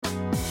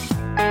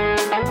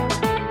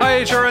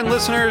HRN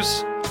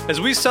listeners.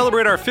 As we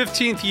celebrate our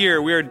 15th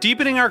year, we are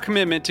deepening our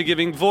commitment to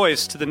giving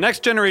voice to the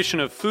next generation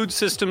of food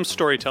systems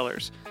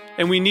storytellers,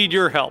 and we need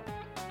your help.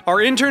 Our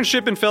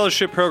internship and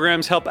fellowship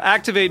programs help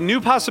activate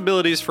new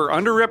possibilities for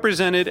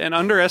underrepresented and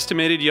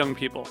underestimated young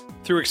people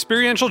through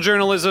experiential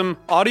journalism,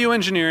 audio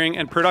engineering,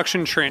 and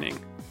production training.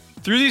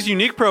 Through these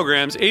unique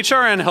programs,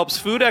 HRN helps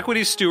food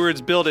equity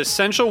stewards build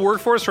essential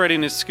workforce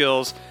readiness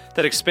skills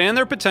that expand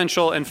their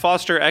potential and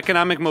foster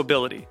economic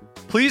mobility.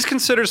 Please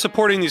consider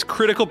supporting these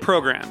critical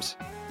programs.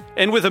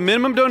 And with a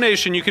minimum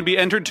donation, you can be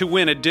entered to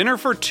win a dinner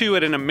for two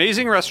at an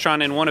amazing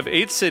restaurant in one of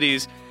 8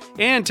 cities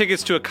and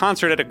tickets to a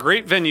concert at a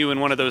great venue in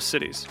one of those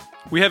cities.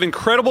 We have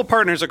incredible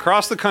partners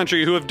across the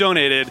country who have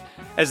donated,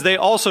 as they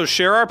also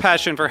share our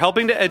passion for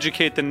helping to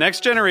educate the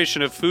next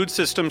generation of food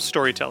systems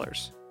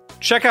storytellers.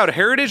 Check out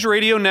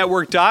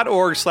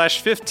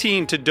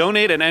heritageradionetwork.org/15 to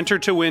donate and enter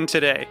to win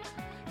today.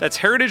 That's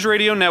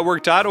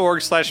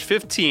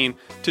heritageradionetwork.org/15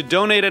 to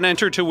donate and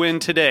enter to win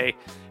today.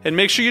 And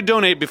make sure you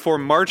donate before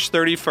March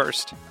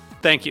 31st.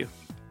 Thank you.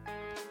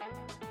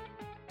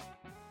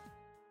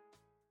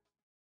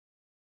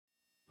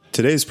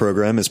 Today's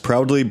program is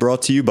proudly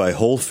brought to you by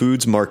Whole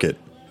Foods Market.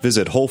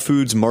 Visit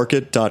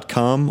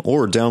WholeFoodsMarket.com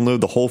or download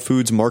the Whole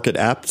Foods Market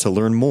app to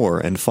learn more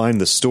and find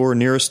the store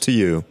nearest to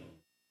you.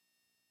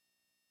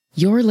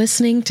 You're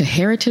listening to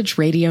Heritage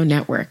Radio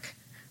Network.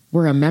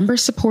 We're a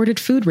member-supported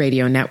food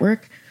radio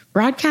network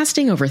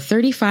broadcasting over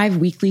 35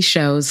 weekly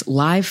shows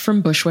live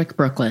from Bushwick,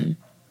 Brooklyn.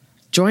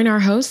 Join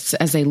our hosts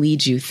as they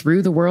lead you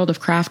through the world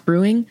of craft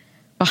brewing,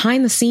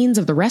 behind the scenes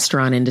of the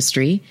restaurant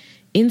industry,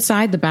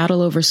 inside the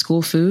battle over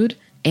school food,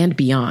 and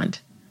beyond.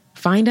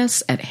 Find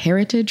us at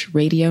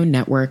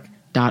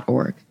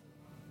heritageradionetwork.org.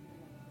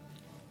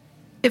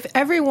 If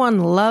everyone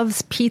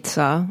loves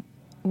pizza,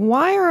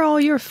 why are all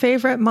your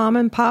favorite mom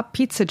and pop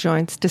pizza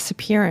joints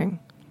disappearing?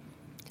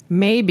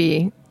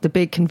 Maybe the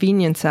big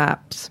convenience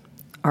apps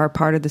are a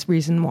part of this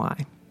reason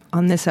why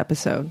on this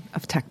episode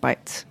of Tech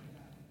Bites.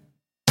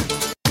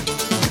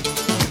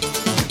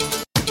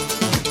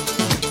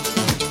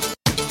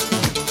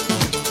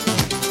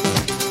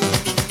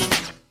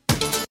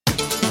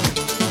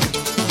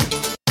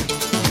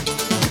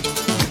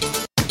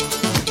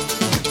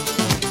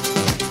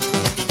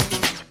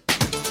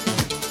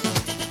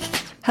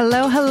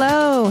 Hello,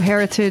 hello,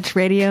 Heritage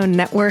Radio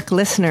Network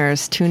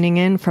listeners tuning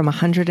in from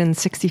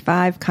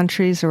 165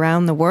 countries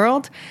around the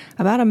world,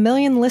 about 1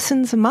 million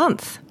listens a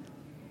month.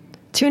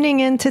 Tuning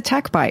in to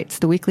Tech Bites,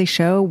 the weekly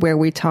show where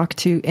we talk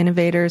to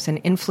innovators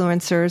and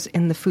influencers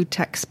in the food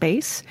tech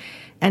space.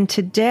 And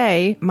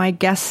today, my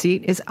guest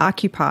seat is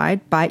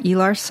occupied by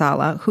Ilar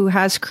Sala, who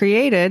has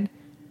created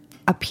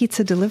a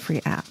pizza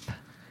delivery app,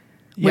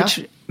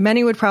 which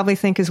many would probably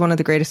think is one of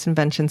the greatest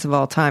inventions of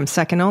all time,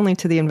 second only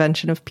to the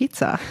invention of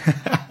pizza.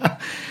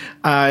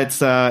 It's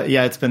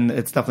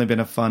definitely been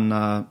a fun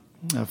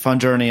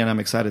journey, and I'm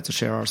excited to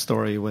share our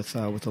story with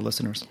the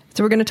listeners.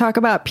 So we're going to talk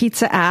about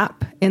Pizza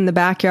App in the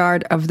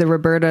backyard of the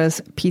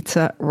Roberta's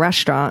Pizza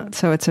Restaurant.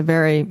 So it's a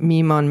very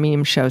meme on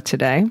meme show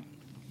today.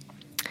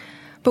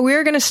 But we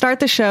are going to start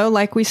the show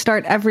like we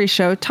start every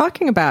show,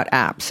 talking about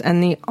apps.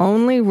 And the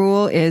only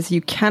rule is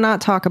you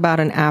cannot talk about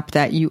an app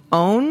that you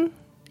own,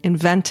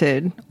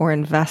 invented, or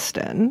invest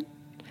in.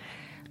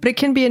 But it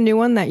can be a new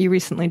one that you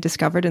recently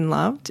discovered and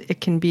loved.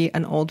 It can be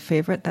an old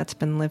favorite that's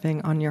been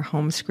living on your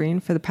home screen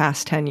for the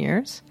past 10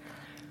 years.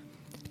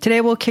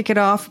 Today we'll kick it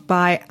off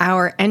by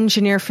our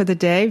engineer for the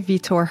day,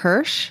 Vitor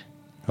Hirsch.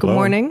 Good Hello.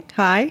 morning.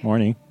 Hi.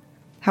 Morning.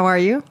 How are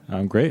you?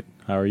 I'm great.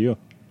 How are you?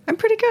 I'm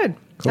pretty good.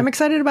 Cool. I'm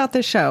excited about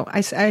this show.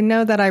 I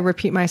know that I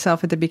repeat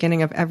myself at the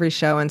beginning of every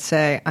show and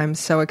say I'm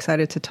so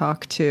excited to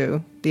talk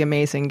to the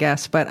amazing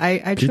guests, but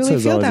I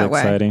truly feel that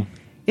way. Exciting.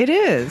 It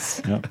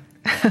is. Yep.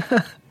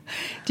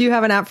 Do you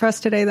have an app for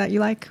us today that you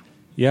like?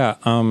 Yeah.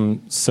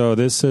 So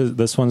this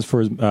one's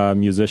for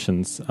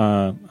musicians.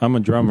 I'm a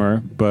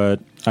drummer, but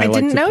I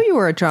didn't know you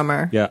were a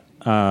drummer. Yeah.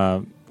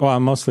 Well,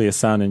 I'm mostly a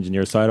sound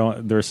engineer, so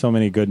there's so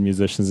many good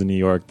musicians in New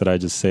York that I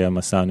just say I'm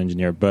a sound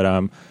engineer. But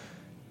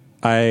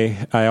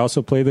I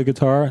also play the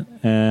guitar,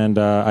 and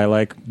I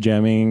like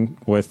jamming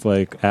with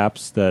like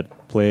apps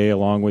that play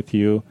along with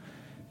you.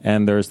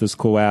 And there's this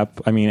cool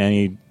app. I mean,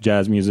 any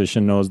jazz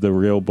musician knows the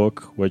Real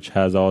Book, which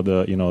has all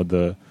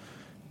the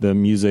the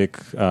music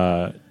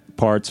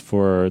parts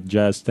for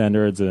jazz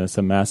standards, and it's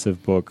a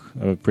massive book,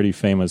 a pretty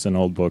famous and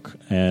old book.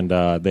 And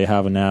they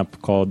have an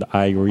app called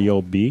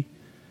iRealB,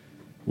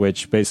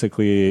 which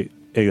basically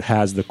it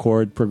has the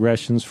chord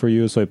progressions for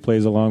you, so it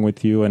plays along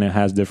with you, and it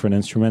has different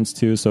instruments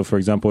too. So, for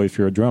example, if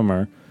you're a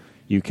drummer,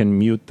 you can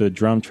mute the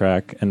drum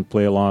track and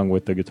play along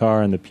with the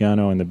guitar and the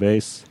piano and the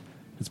bass.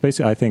 It's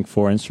basically, I think,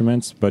 4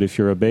 instruments, but if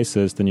you're a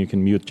bassist, then you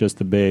can mute just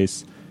the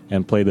bass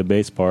and play the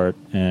bass part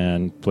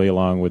and play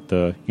along with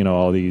the,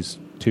 all these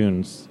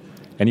tunes.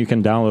 And you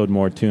can download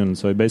more tunes.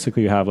 So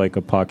basically you have like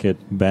a pocket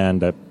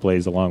band that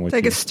plays along with you.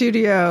 Like a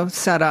studio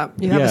setup.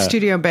 You have a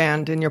studio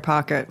band in your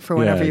pocket for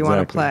whenever you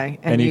want to play.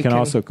 And you can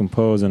also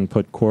compose and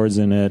put chords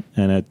in it,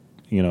 and it,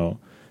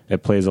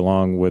 it plays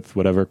along with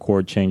whatever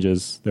chord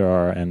changes there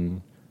are.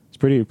 And it's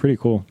pretty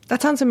cool.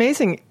 That sounds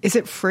amazing. Is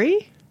it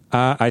free?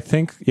 I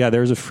think,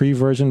 there's a free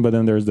version, but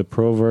then there's the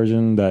pro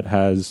version that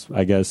has,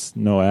 I guess,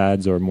 no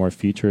ads or more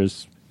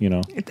features,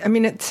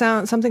 It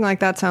sounds something like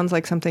that sounds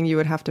like something you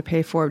would have to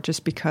pay for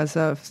just because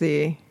of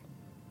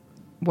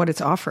what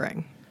it's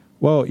offering.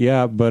 Well,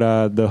 yeah,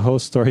 but the whole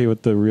story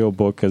with the real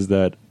book is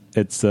that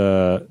it's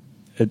like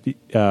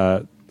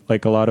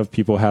a lot of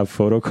people have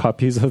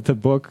photocopies of the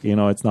book.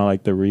 It's not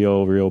like the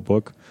real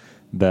book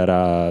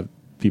that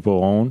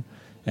people own.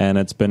 And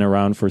it's been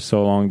around for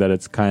so long that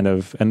it's kind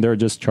of, and they're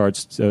just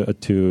charged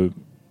to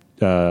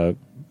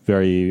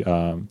very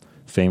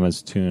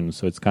famous tunes.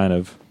 So it's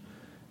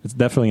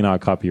definitely not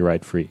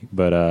copyright free,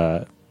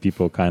 but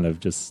people kind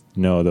of just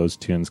know those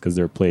tunes because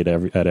they're played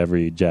at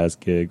every jazz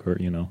gig or,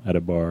 at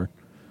a bar.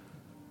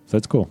 So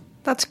it's cool.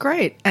 That's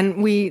great.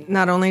 And we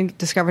not only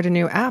discovered a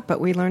new app, but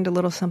we learned a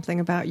little something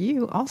about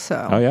you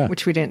also. Oh, yeah.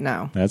 Which we didn't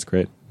know. That's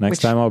great. Next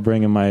time I'll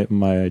bring in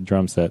my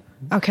drum set.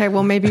 Okay,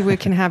 well, maybe we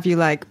can have you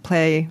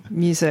play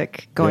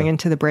music going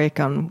into the break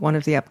on one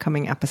of the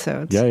upcoming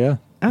episodes. Yeah.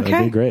 Okay.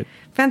 That'd be great.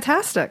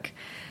 Fantastic.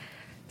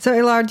 So,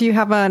 Ilar, do you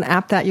have an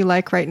app that you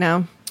like right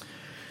now?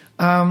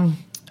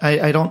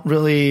 I don't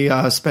really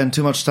spend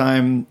too much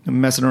time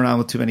messing around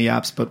with too many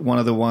apps, but one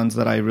of the ones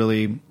that I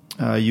really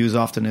use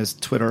often is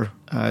Twitter.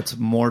 It's a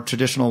more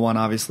traditional one,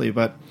 obviously,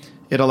 but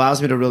it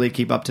allows me to really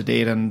keep up to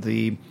date, and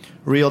the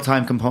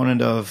real-time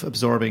component of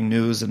absorbing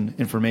news and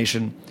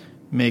information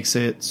makes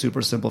it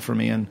super simple for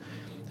me, and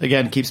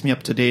again, keeps me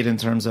up to date in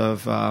terms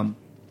of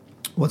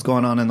what's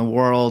going on in the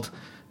world.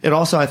 It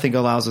also, I think,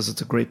 allows us,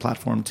 it's a great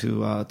platform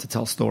to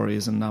tell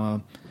stories, and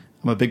I'm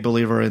a big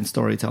believer in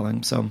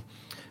storytelling, so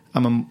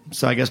I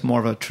guess more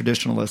of a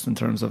traditionalist in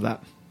terms of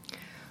that.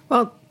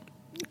 Well,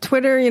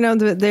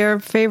 Twitter, they're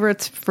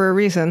favorites for a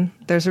reason.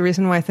 There's a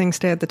reason why things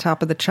stay at the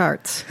top of the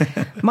charts.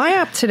 My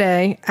app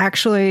today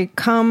actually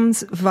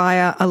comes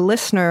via a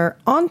listener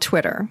on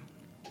Twitter.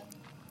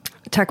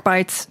 Tech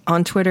Bytes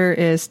on Twitter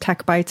is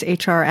Tech Bytes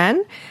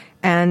HRN,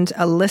 and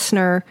a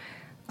listener,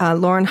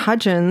 Lauren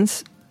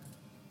Hudgens,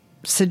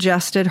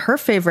 suggested her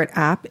favorite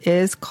app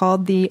is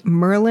called the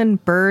Merlin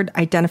Bird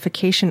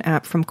Identification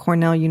app from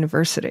Cornell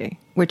University,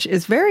 which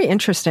is very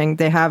interesting.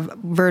 They have a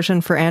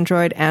version for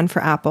Android and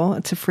for Apple.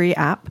 It's a free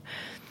app,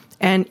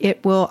 and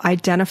it will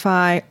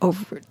identify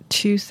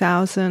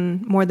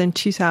more than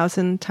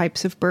 2,000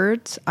 types of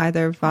birds,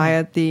 either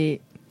via the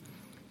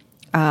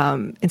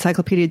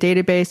encyclopedia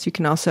database. You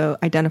can also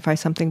identify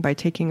something by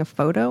taking a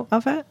photo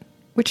of it,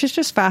 which is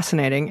just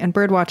fascinating. And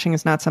bird watching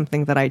is not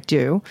something that I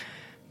do.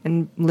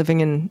 And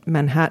living in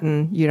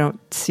Manhattan, you don't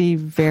see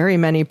very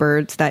many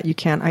birds that you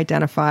can't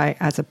identify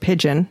as a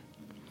pigeon.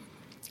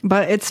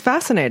 But it's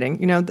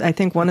fascinating. I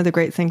think one of the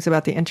great things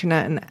about the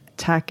internet and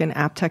tech and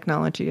app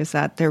technology is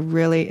that there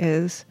really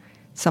is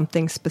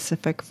something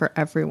specific for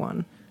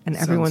everyone and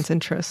everyone's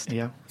interest.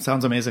 Yeah,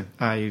 sounds amazing.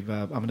 I'm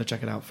going to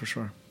check it out for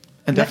sure.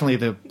 And definitely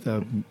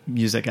the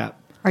music app.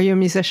 Are you a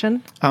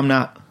musician? I'm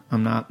not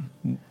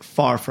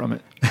far from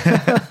it,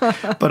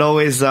 but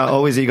always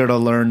eager to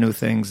learn new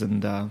things,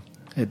 and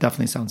it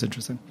definitely sounds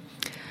interesting.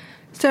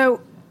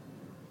 So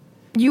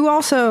you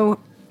also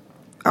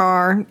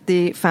are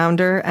the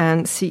founder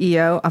and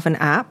CEO of an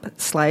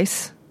app,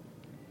 Slice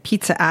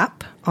Pizza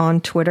App, on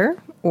Twitter,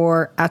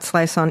 or at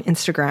Slice on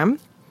Instagram.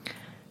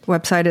 The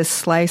website is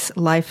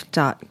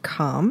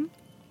slicelife.com.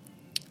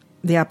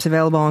 The app's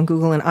available on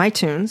Google and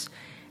iTunes.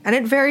 And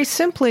it very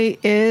simply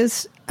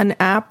is an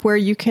app where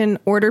you can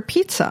order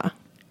pizza.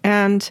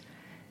 And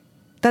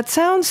that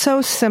sounds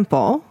so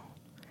simple.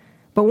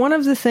 But one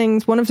of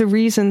the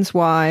reasons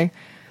why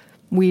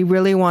we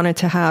really wanted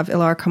to have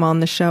Ilar come on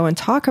the show and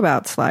talk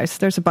about Slice,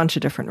 there's a bunch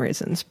of different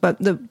reasons. But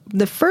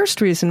the first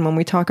reason, when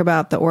we talk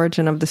about the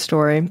origin of the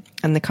story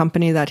and the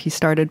company that he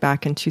started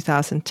back in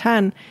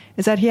 2010,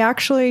 is that he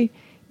actually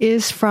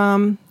is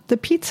from the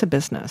pizza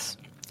business.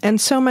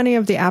 And so many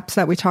of the apps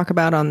that we talk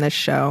about on this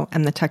show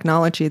and the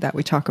technology that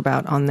we talk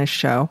about on this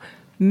show,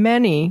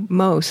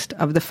 most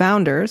of the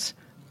founders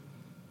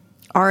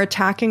are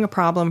attacking a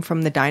problem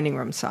from the dining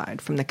room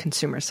side, from the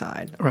consumer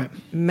side. Right.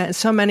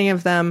 So many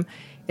of them,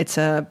 it's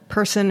a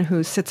person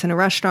who sits in a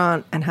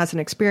restaurant and has an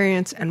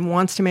experience and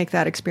wants to make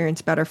that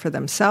experience better for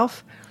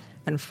themselves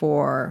and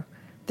for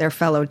their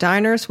fellow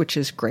diners, which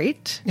is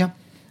great. Yeah.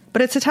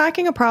 But it's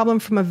attacking a problem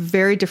from a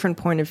very different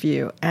point of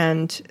view,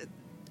 and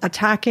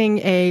attacking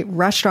a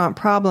restaurant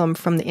problem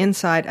from the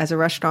inside as a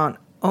restaurant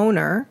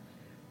owner,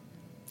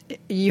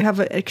 you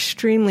have an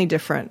extremely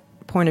different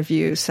point of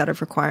view, set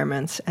of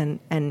requirements and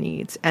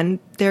needs. And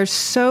there's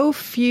so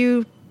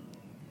few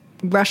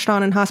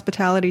restaurant and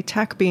hospitality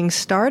tech being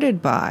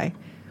started by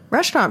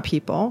restaurant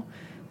people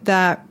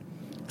that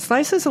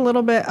Slice is a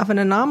little bit of an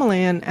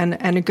anomaly and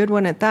a good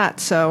one at that.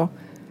 So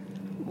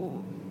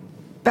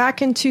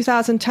back in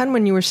 2010,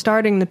 when you were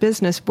starting the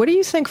business, what do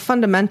you think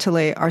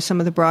fundamentally are some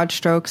of the broad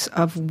strokes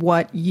of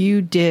what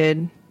you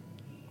did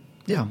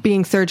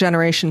being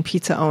third-generation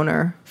pizza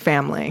owner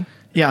family?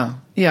 Yeah.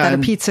 That a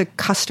pizza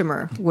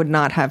customer would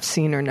not have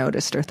seen or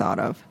noticed or thought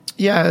of?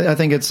 Yeah, I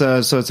think it's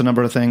a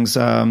number of things.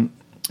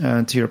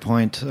 to your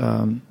point,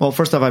 well,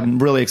 first off, I'm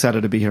really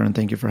excited to be here, and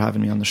thank you for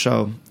having me on the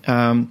show.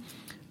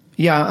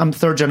 Yeah, I'm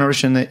third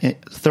generation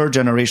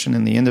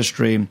in the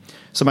industry.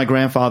 So my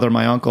grandfather,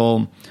 my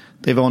uncle,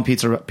 they've owned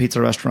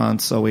pizza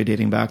restaurants all the way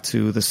dating back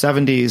to the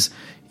 70s.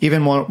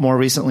 Even more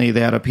recently, they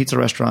had a pizza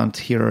restaurant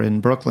here in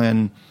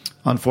Brooklyn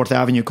on 4th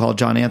Avenue called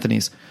John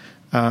Anthony's.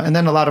 And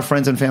then a lot of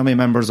friends and family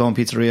members own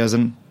pizzerias.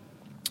 And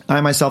I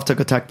myself took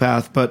a tech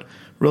path, but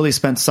really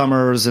spent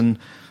summers and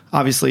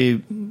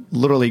obviously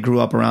literally grew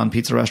up around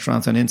pizza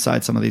restaurants and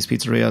inside some of these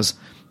pizzerias.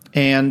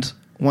 And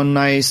when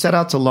I set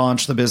out to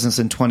launch the business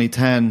in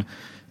 2010,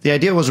 the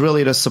idea was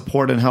really to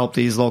support and help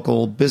these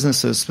local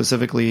businesses,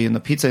 specifically in the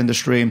pizza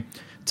industry,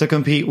 to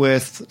compete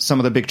with some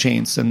of the big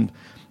chains. And,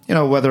 you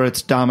know, whether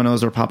it's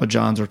Domino's or Papa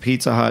John's or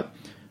Pizza Hut,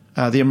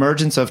 the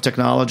emergence of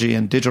technology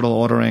and digital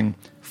ordering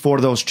for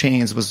those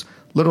chains was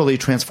literally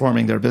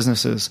transforming their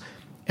businesses.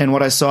 And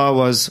what I saw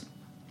was,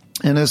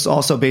 and it's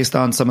also based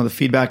on some of the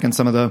feedback and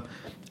some of the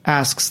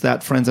asks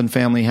that friends and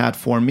family had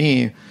for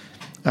me,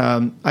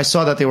 I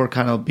saw that they were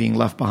kind of being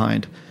left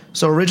behind.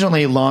 So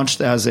originally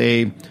launched as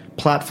a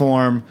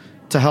platform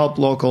to help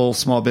local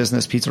small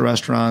business pizza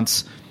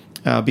restaurants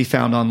be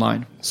found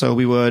online. So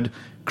we would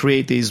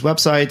create these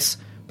websites,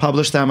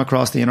 publish them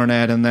across the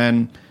internet, and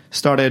then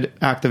started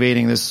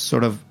activating this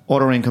sort of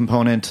ordering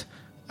component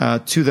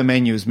to the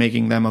menus,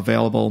 making them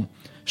available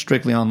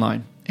strictly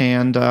online.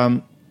 And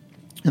that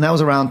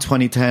was around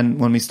 2010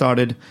 when we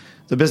started.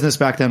 The business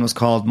back then was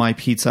called My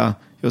Pizza.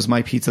 It was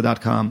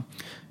mypizza.com.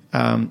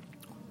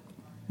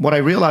 What I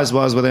realized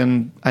was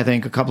within, I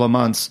think, a couple of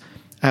months,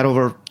 I had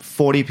over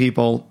 40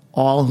 people,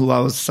 all who I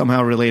was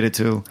somehow related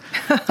to,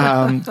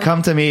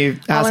 come to me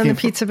asking... All in the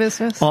pizza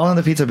business? All in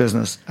the pizza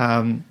business.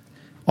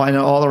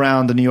 All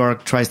around the New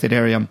York tri-state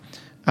area,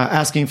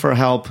 asking for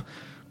help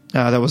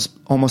that was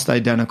almost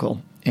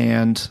identical.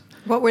 And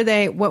what were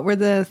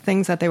the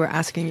things that they were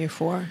asking you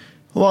for?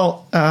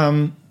 Well,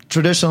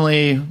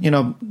 traditionally, you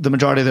know, the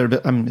majority of their,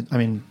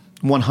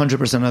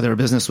 100% of their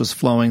business was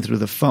flowing through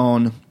the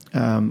phone.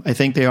 I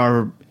think they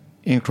are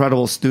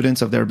incredible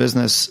students of their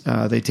business.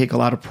 They take a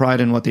lot of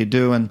pride in what they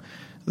do, and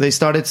they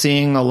started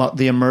seeing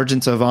the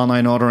emergence of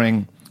online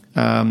ordering,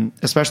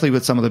 especially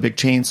with some of the big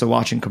chains. So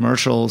watching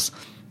commercials,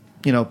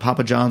 you know,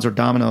 Papa John's or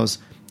Domino's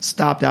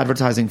stopped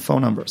advertising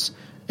phone numbers.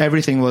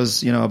 Everything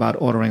was, you know,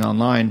 about ordering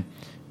online.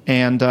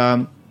 And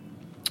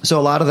so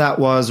a lot of that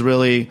was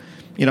really,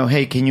 you know,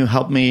 hey, can you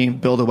help me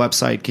build a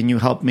website? Can you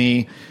help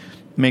me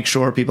make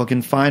sure people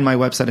can find my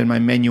website and my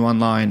menu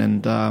online?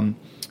 And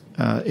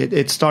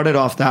it started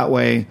off that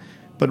way,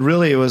 but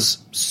really it was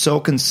so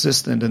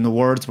consistent and the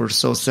words were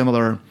so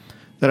similar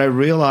that I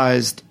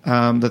realized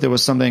that there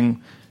was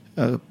something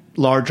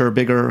larger,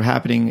 bigger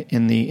happening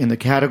in the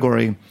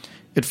category.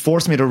 It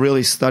forced me to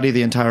really study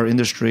the entire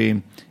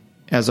industry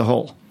as a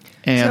whole.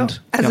 And so,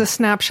 as a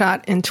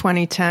snapshot in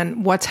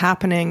 2010, what's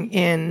happening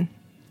in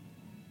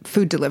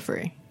food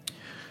delivery?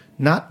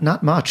 Not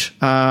much.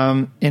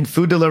 In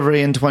food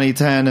delivery in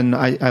 2010, and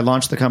I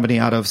launched the company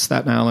out of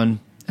Staten Island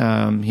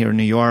here in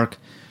New York.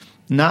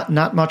 Not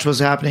much was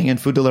happening in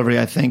food delivery.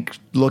 I think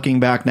looking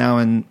back now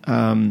and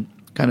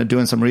kind of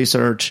doing some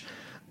research,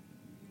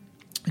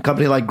 a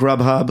company like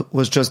Grubhub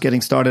was just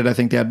getting started. I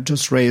think they had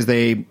just raised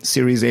a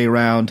Series A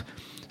round.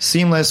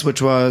 Seamless,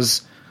 which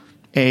was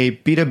a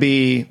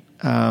B2B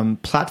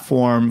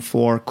platform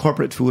for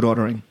corporate food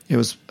ordering. It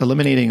was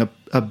eliminating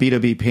a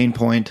B2B pain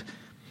point,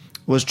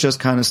 was just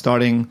kind of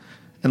starting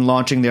and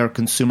launching their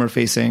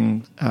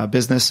consumer-facing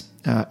business.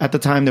 At the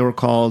time, they were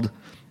called,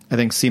 I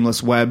think,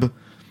 Seamless Web,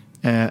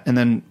 and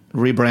then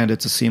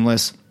rebranded to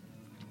Seamless.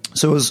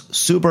 So it was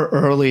super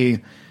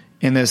early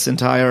in this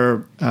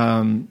entire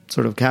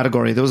sort of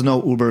category. There was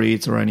no Uber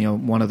Eats or any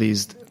one of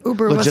these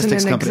Uber logistics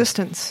wasn't in companies.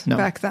 existence No.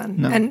 back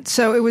then. No. And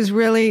so it was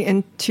really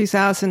in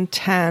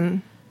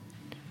 2010,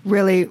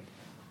 really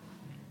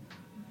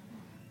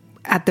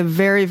at the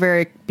very,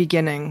 very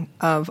beginning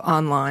of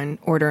online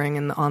ordering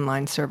and the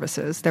online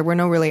services. There were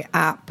no really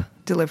app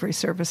delivery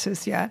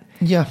services yet.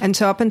 Yeah. And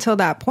so up until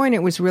that point,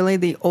 it was really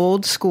the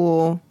old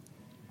school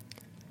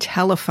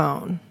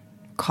telephone.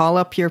 Call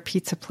up your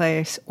pizza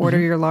place, order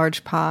your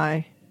large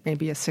pie,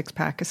 maybe a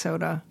 6-pack of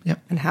soda,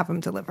 and have them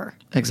deliver.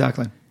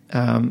 Exactly.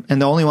 And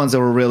the only ones that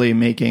were really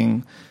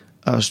making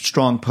a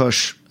strong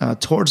push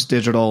towards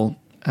digital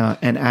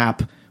and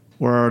app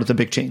were the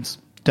big chains.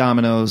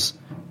 Domino's,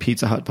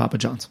 Pizza Hut, Papa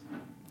John's.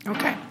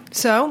 Okay.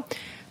 So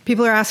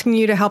people are asking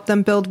you to help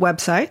them build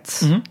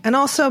websites. Mm-hmm. And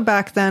also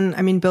back then,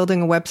 I mean,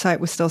 building a website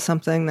was still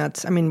something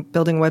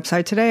building a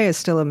website today is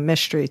still a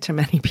mystery to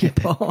many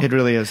people. It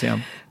really is, yeah.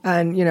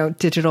 And, you know,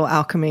 digital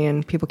alchemy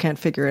and people can't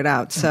figure it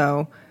out.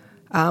 So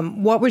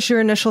what was your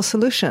initial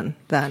solution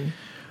then?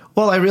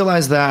 Well, I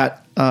realized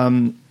that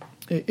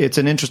it's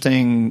an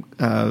interesting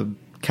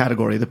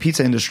category. The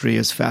pizza industry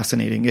is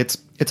fascinating. It's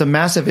a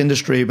massive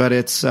industry, but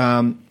it's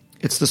the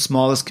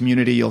smallest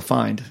community you'll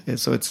find.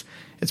 So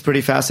it's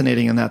pretty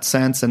fascinating in that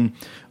sense. And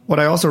what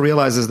I also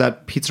realized is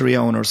that pizzeria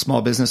owners,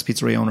 small business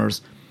pizzeria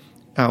owners,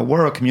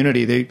 were a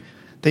community.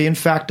 They in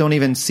fact don't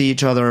even see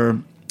each other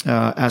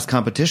as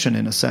competition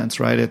in a sense,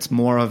 right? It's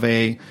more of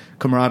a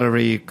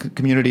camaraderie,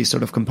 community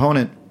sort of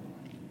component.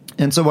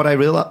 And so what I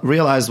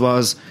realized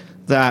was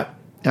that,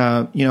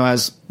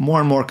 as more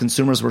and more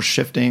consumers were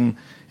shifting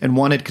and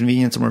wanted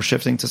convenience and were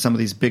shifting to some of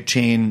these big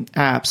chain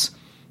apps,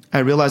 I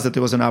realized that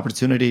there was an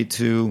opportunity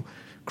to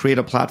create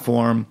a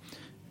platform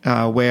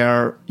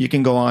where you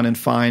can go on and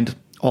find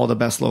all the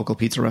best local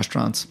pizza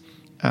restaurants.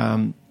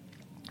 And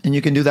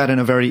you can do that in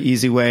a very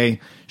easy way,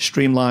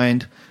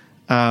 streamlined,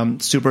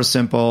 super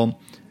simple.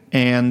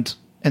 And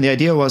the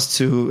idea was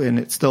to, and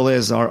it still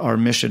is our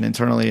mission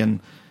internally, and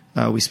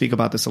we speak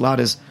about this a lot,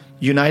 is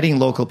uniting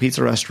local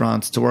pizza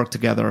restaurants to work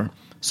together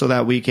so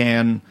that we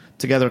can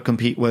together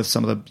compete with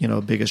some of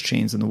the biggest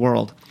chains in the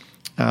world.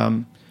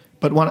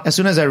 But as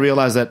soon as I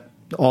realized that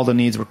all the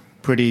needs were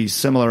pretty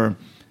similar,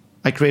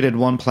 I created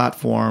one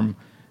platform,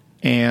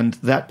 and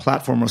that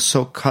platform was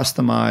so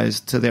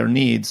customized to their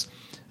needs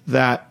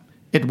that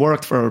it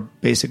worked for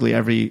basically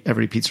every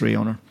pizzeria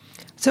owner.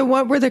 So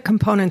what were the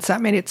components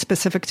that made it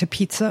specific to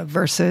pizza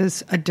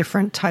versus a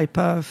different type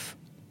of,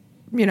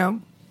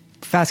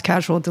 fast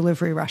casual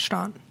delivery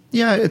restaurant?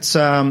 Yeah, it's,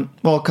 a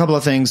couple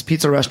of things.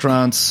 Pizza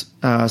restaurants,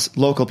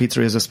 local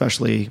pizzerias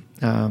especially,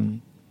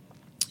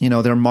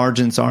 their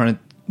margins aren't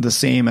the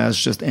same as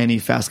just any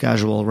fast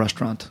casual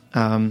restaurant.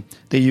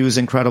 They use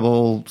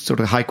incredible sort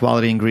of high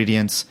quality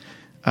ingredients.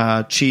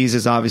 Cheese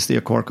is obviously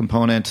a core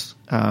component,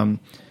 and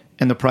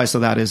the price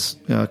of that is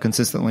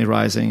consistently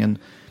rising. And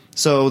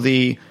so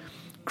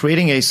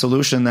creating a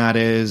solution that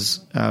is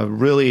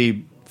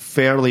really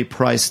fairly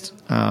priced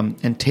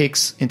and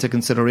takes into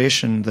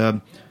consideration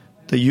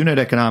the unit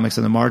economics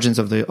and the margins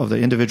of the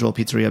individual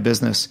pizzeria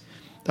business,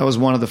 that was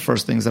one of the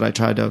first things that I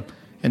tried to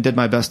and did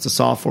my best to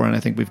solve for, and I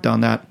think we've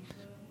done that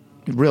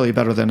really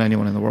better than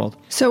anyone in the world.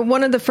 So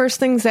one of the first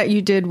things that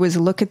you did was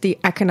look at the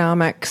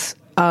economics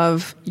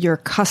of your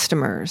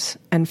customers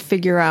and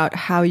figure out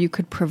how you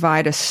could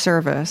provide a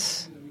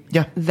service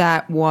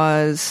that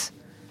was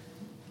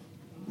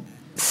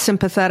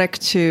sympathetic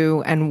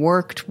to and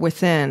worked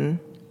within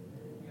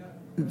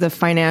the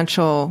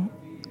financial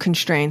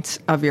constraints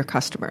of your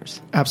customers.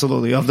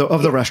 Absolutely, of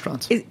the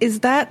restaurants. Is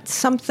that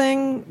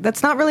something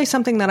that's not really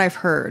something that I've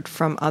heard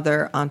from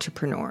other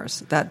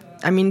entrepreneurs?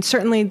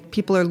 Certainly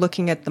people are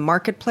looking at the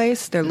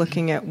marketplace. They're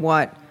looking at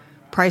what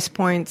price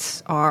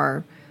points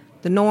are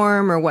the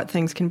norm or what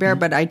things can bear,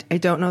 but I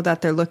don't know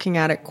that they're looking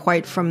at it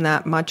quite from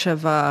that much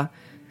of a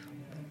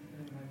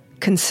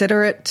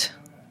considerate,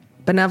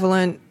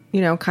 benevolent,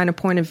 kind of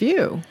point of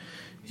view.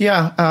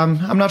 Yeah,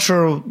 I'm not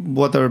sure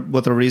what the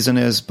reason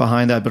is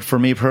behind that, but for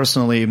me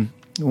personally,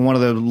 one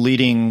of the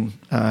leading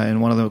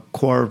and one of the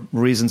core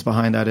reasons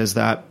behind that is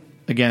that,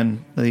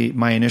 again,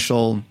 my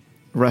initial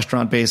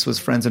restaurant base was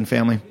friends and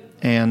family,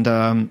 and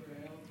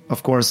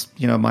of course,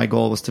 my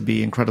goal was to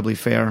be incredibly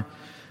fair.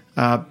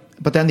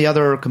 But then the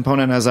other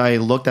component, as I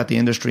looked at the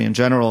industry in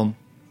general,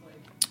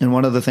 and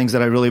one of the things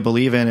that I really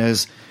believe in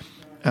is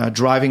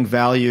driving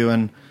value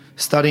and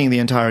studying the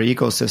entire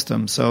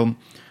ecosystem. So,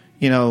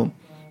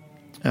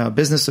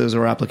 businesses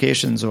or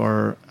applications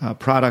or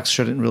products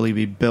shouldn't really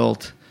be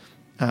built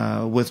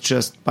with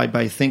just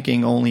by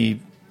thinking only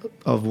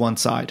of one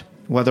side.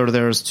 Whether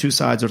there's 2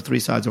 sides or 3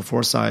 sides or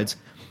 4 sides,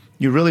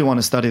 you really want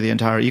to study the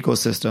entire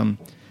ecosystem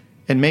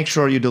and make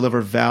sure you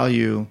deliver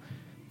value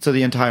to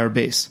the entire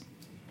base.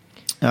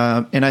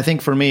 And I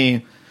think for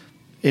me,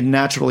 it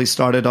naturally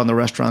started on the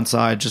restaurant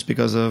side just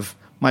because of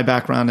my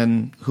background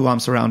and who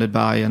I'm surrounded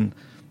by and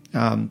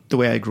the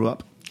way I grew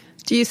up.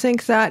 Do you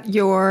think that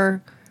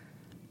your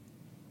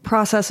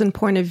process and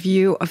point of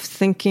view of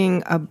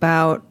thinking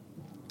about,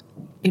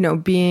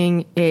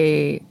 being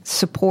a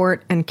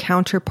support and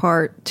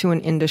counterpart to an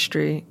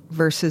industry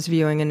versus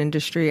viewing an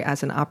industry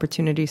as an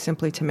opportunity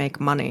simply to make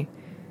money,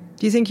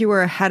 do you think you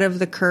were ahead of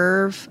the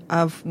curve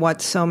of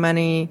what so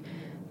many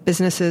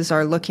businesses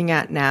are looking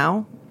at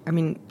now?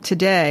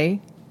 Today,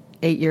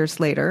 8 years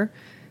later,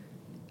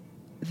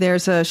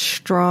 there's a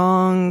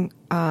strong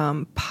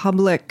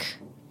public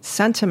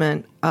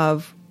sentiment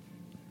of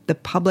the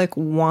public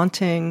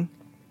wanting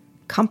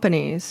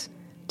companies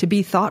to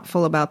be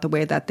thoughtful about the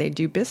way that they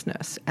do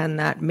business, and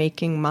that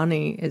making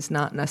money is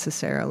not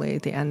necessarily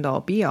the end-all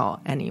be-all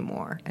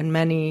anymore. And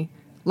many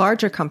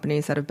larger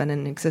companies that have been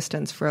in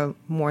existence for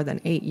more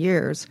than 8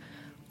 years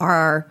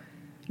are,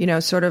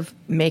 sort of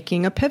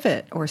making a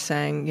pivot or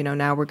saying,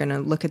 now we're going to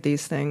look at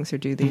these things or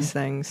do these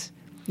things.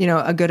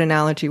 A good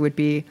analogy would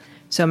be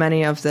so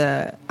many of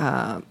the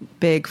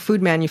big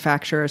food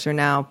manufacturers are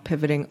now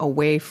pivoting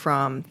away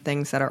from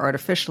things that are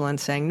artificial and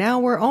saying, now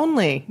we're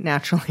only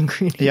natural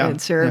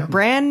ingredients or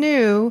brand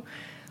new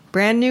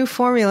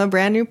formula,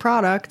 brand new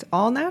product,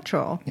 all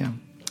natural. Yeah.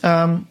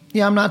 I'm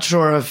not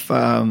sure if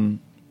I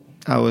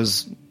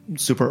was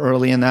super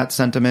early in that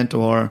sentiment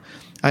or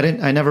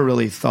I never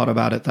really thought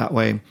about it that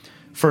way.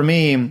 For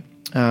me,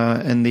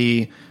 and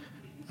the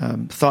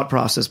thought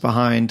process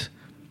behind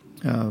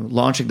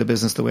launching the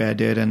business the way I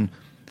did and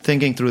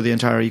thinking through the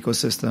entire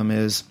ecosystem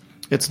is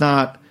it's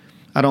not,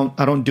 I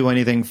don't do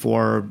anything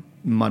for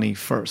money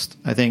first.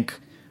 I think,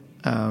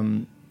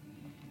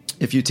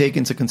 if you take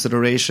into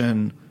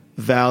consideration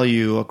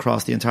value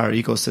across the entire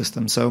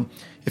ecosystem. So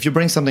if you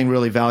bring something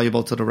really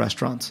valuable to the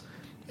restaurants,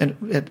 and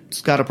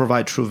it's got to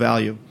provide true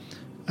value,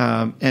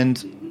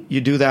 and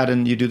you do that,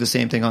 and you do the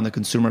same thing on the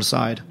consumer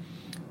side,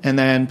 and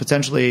then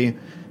potentially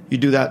you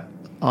do that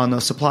on the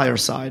supplier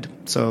side.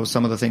 So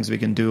some of the things we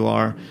can do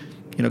are,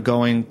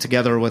 going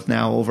together with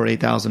now over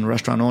 8,000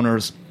 restaurant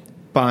owners,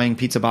 buying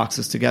pizza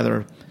boxes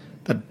together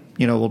that,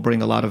 will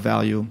bring a lot of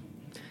value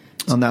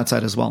on that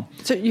side as well.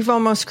 So you've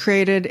almost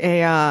created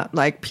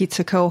a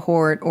pizza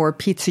cohort or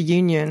pizza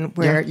union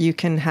where you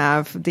can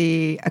have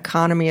the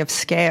economy of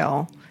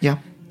scale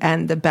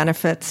and the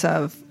benefits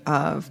of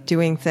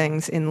doing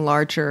things in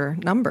larger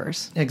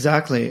numbers.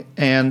 Exactly.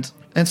 And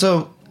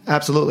so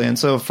absolutely. And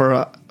so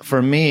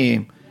for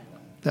me,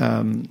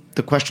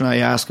 the question I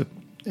ask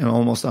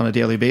almost on a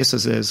daily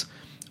basis is,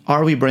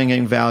 are we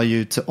bringing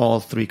value to all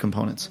three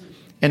components?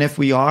 And if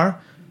we are,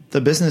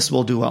 the business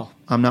will do well.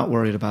 I'm not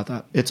worried about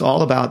that. It's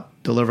all about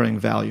delivering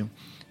value.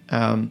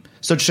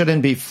 So it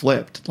shouldn't be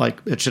flipped. Like,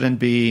 it shouldn't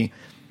be,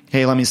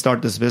 hey, let me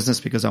start this business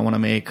because I want to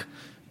make,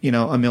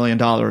 $1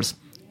 million.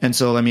 And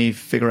so let me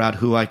figure out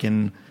who I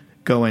can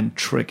go and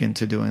trick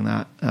into doing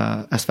that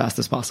as fast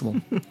as possible.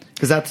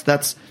 Because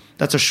that's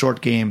a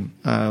short game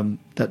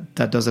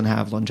that doesn't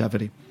have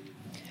longevity.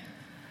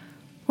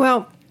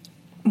 Well,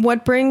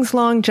 what brings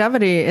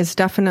longevity is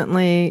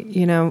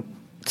definitely,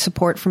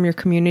 support from your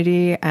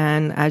community,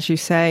 and as you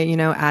say,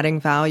 adding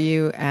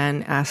value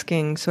and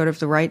asking sort of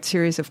the right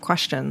series of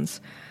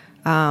questions.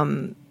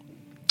 I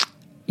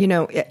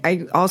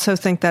also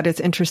think that it's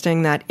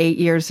interesting that 8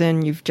 years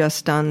in, you've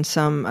just done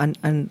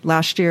and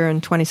last year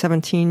in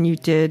 2017, you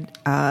did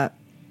a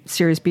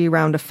Series B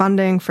round of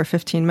funding for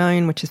 $15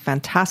 million, which is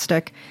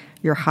fantastic.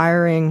 You're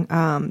hiring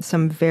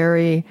some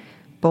very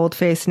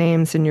bold-faced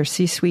names in your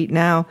C-suite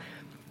now.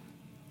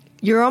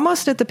 You're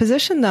almost at the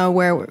position, though,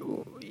 where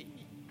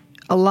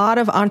a lot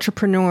of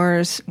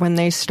entrepreneurs, when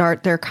they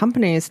start their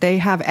companies, they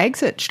have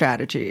exit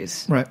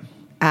strategies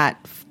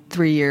at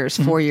 3 years,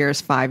 4 years,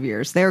 5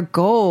 years. Their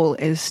goal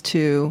is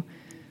to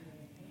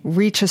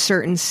reach a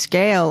certain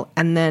scale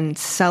and then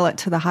sell it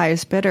to the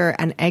highest bidder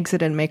and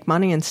exit and make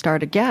money and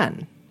start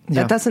again.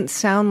 That doesn't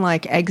sound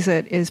like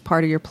exit is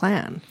part of your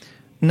plan.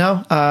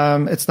 No,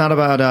 it's not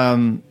about.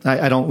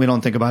 We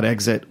don't think about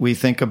exit. We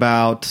think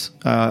about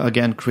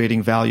again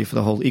creating value for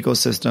the whole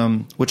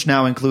ecosystem, which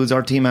now includes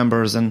our team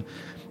members. And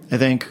I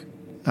think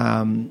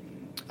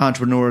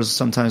entrepreneurs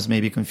sometimes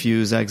maybe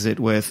confuse exit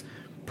with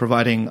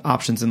providing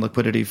options and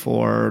liquidity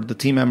for the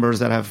team members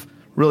that have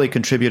really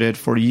contributed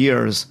for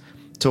years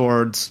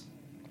towards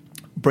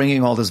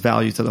bringing all this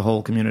value to the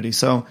whole community.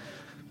 So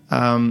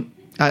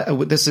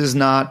this is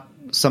not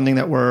something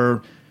that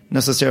we're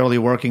necessarily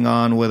working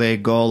on with a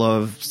goal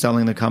of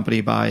selling the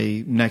company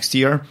by next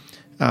year.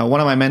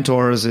 One of my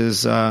mentors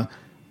is a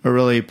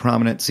really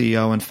prominent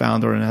CEO and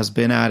founder and has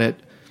been at it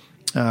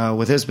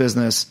with his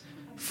business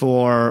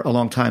for a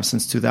long time,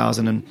 since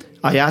 2000. And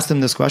I asked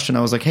him this question.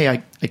 I was like, hey,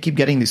 I keep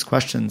getting these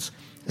questions,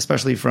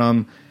 especially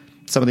from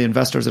some of the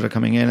investors that are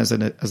coming in as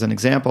an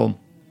example.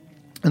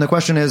 And the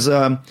question is,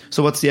 so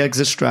what's the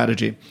exit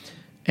strategy?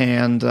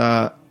 And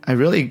I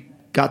really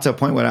got to a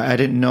point where I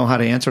didn't know how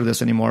to answer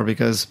this anymore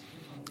because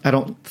I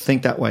don't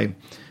think that way.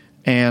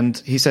 And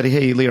he said,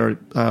 hey, Lior,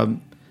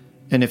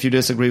 and if you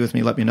disagree with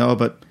me, let me know.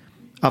 But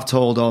I've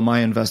told all my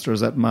investors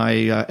that my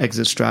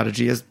exit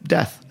strategy is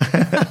death.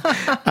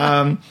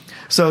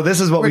 So this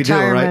is what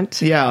Retirement.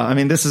 We do, right? Yeah, I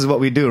mean, this is what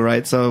we do,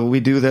 right? So we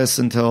do this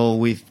until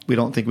we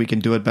don't think we can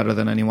do it better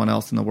than anyone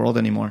else in the world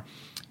anymore.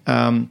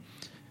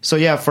 So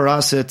yeah, for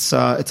us, it's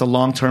a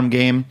long-term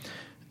game.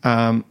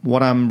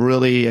 What I'm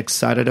really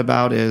excited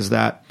about is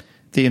that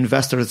the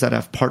investors that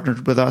have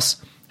partnered with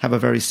us have a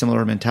very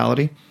similar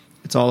mentality.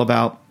 It's all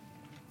about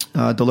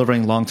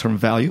delivering long-term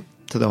value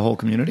to the whole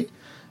community.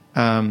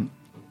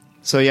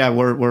 So yeah,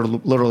 we're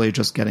literally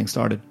just getting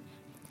started.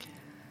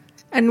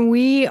 And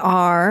we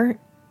are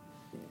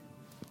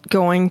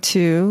going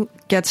to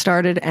get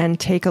started and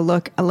take a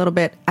look a little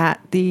bit at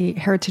the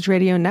Heritage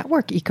Radio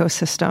Network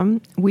ecosystem.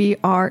 We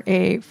are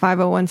a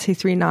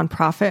 501c3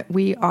 nonprofit.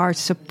 We are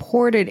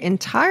supported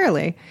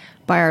entirely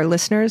by our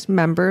listeners,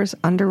 members,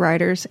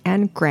 underwriters,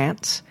 and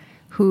grants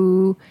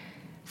who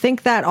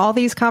think that all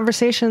these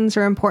conversations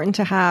are important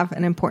to have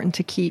and important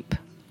to keep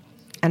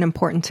and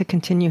important to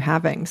continue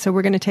having. So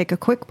we're going to take a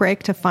quick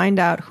break to find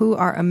out who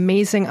our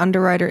amazing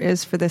underwriter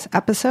is for this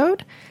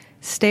episode.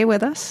 Stay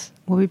with us.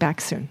 We'll be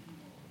back soon.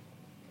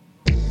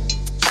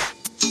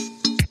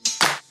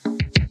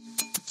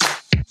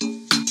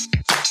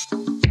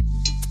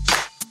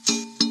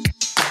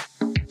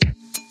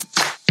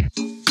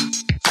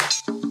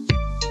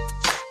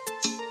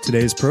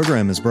 Today's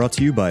program is brought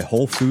to you by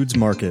Whole Foods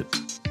Market.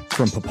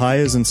 From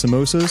papayas and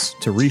samosas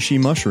to reishi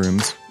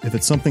mushrooms, if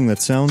it's something that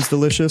sounds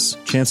delicious,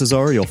 chances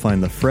are you'll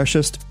find the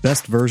freshest,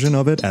 best version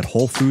of it at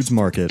Whole Foods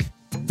Market.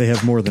 They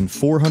have more than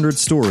 400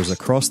 stores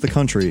across the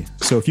country,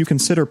 so if you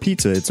consider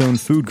pizza its own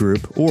food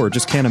group or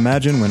just can't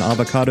imagine when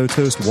avocado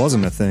toast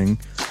wasn't a thing,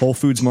 Whole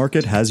Foods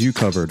Market has you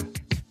covered.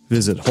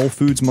 Visit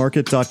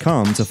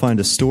WholeFoodsMarket.com to find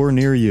a store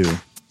near you.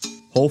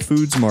 Whole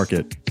Foods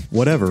Market.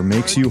 Whatever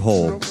makes you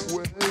whole.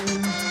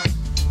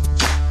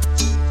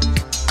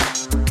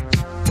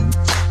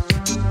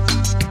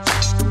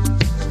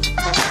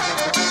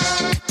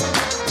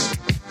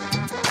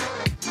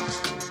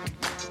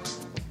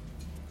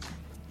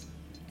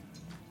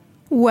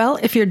 Well,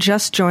 if you're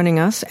just joining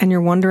us and you're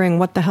wondering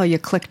what the hell you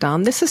clicked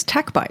on, this is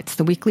Tech Bites,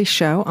 the weekly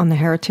show on the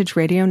Heritage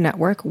Radio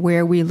Network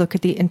where we look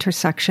at the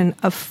intersection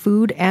of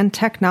food and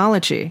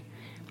technology.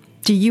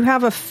 Do you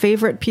have a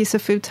favorite piece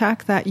of food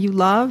tech that you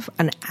love,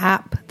 an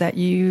app that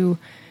you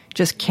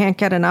just can't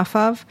get enough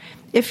of?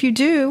 If you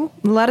do,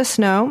 let us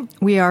know.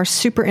 We are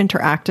super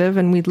interactive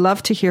and we'd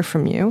love to hear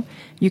from you.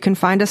 You can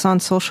find us on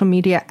social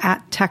media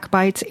at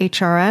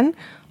TechBitesHRN,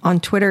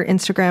 on Twitter,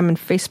 Instagram, and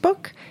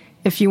Facebook.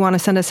 If you want to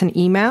send us an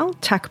email,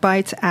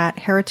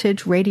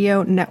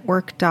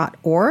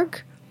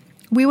 techbites@heritageradionetwork.org.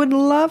 We would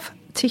love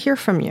to hear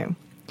from you.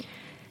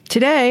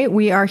 Today,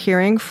 we are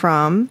hearing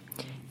from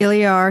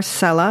Ilyar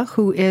Sela,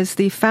 who is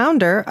the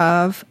founder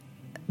of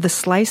the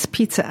Slice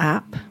Pizza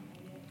app,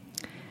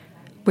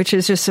 which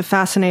is just a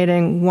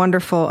fascinating,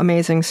 wonderful,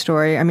 amazing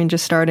story. I mean,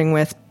 just starting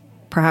with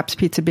perhaps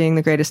pizza being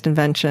the greatest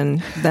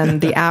invention, then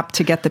the app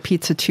to get the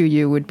pizza to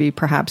you would be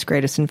perhaps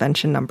greatest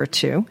invention number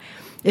 2.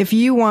 If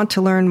you want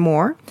to learn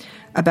more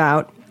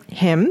about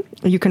him,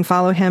 you can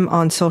follow him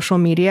on social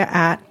media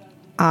at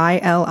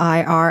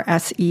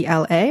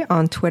ILIRSELA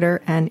on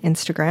Twitter and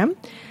Instagram.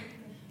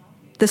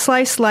 The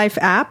Slice Life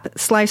app,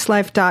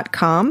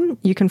 slicelife.com.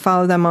 You can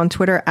follow them on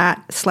Twitter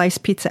at Slice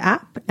Pizza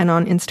App and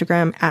on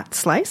Instagram at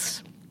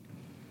Slice.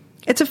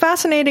 It's a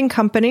fascinating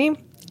company,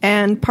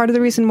 and part of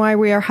the reason why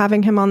we are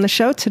having him on the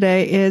show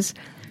today is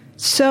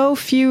so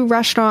few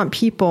restaurant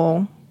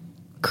people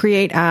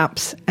create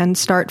apps and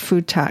start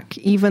food tech,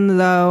 even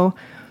though,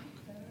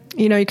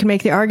 you know, you can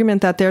make the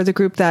argument that they're the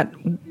group that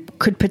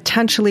could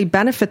potentially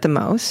benefit the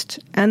most.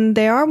 And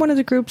they are one of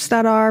the groups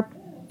that are,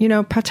 you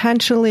know,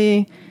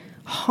 potentially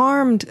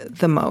harmed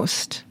the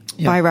most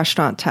by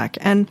restaurant tech.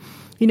 And,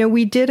 you know,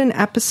 we did an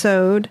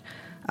episode,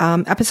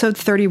 episode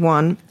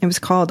 31. It was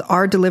called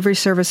Are Delivery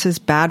Services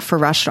Bad for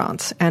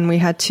Restaurants? And we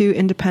had 2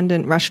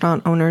 independent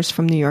restaurant owners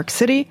from New York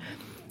City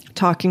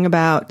talking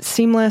about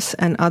Seamless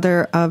and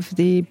other of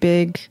the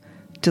big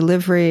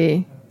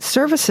delivery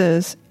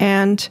services.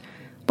 And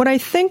what I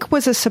think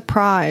was a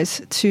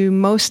surprise to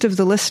most of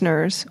the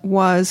listeners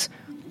was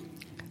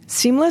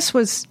Seamless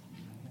was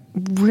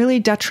really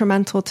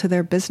detrimental to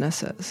their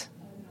businesses.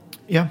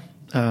 Yeah.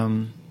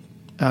 I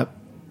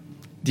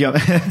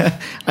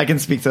can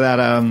speak to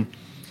that. And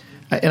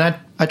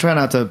I try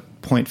not to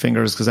point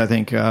fingers because I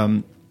think,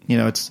 you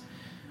know,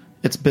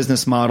 it's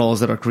business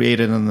models that are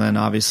created, and then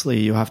obviously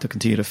you have to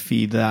continue to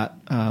feed that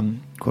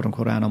quote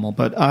unquote animal.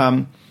 But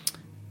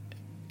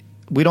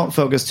we don't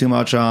focus too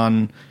much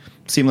on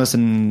Seamless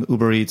and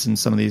Uber Eats and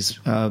some of these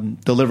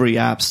delivery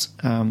apps.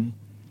 A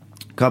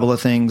couple of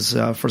things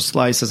for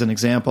Slice as an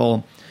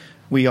example.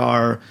 We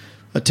are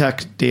a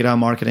tech data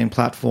marketing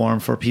platform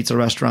for pizza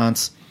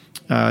restaurants.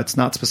 It's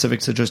not specific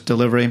to just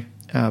delivery.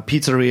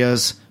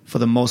 Pizzerias, for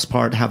the most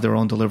part, have their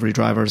own delivery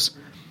drivers.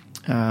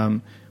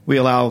 We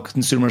allow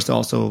consumers to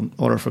also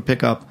order for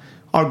pickup.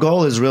 Our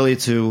goal is really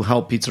to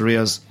help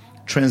pizzerias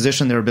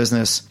transition their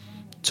business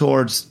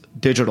towards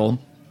digital.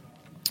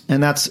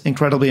 And that's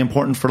incredibly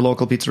important for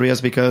local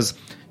pizzerias because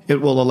it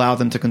will allow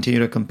them to continue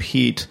to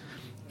compete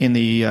in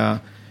the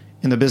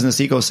business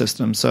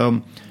ecosystem.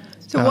 So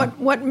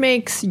what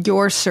makes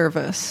your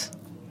service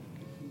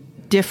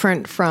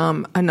different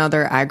from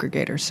another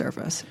aggregator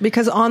service?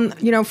 Because from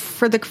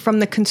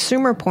the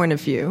consumer point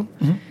of view,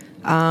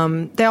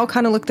 they all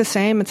kind of look the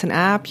same. It's an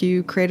app.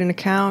 You create an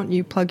account.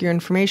 You plug your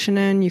information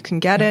in. You can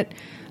get it.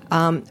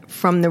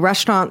 From the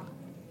restaurant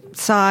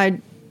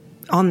side,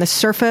 on the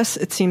surface,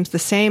 it seems the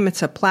same.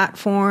 It's a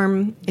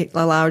platform. It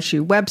allows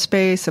you web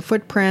space, a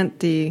footprint,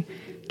 the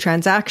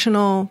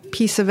transactional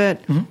piece of it.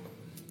 Mm-hmm.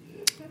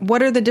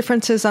 What are the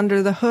differences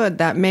under the hood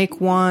that make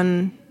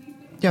one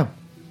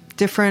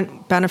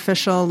different,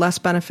 beneficial, less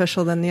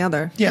beneficial than the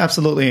other? Yeah,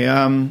 absolutely.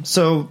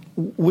 So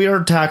we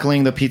are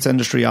tackling the pizza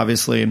industry,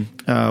 obviously,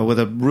 with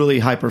a really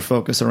hyper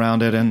focus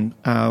around it. And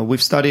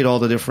we've studied all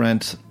the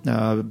different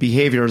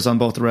behaviors on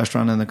both the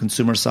restaurant and the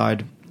consumer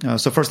side.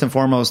 So first and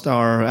foremost,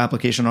 our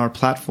application, our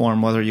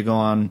platform, whether you go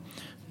on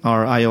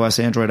our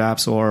iOS, Android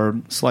apps or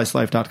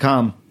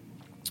slicelife.com,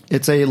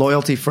 it's a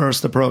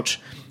loyalty-first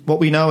approach. What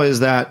we know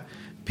is that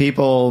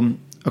people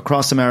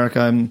across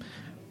America, and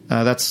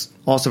that's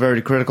also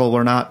very critical,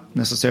 we're not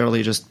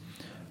necessarily just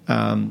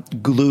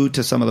glued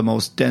to some of the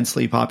most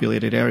densely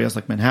populated areas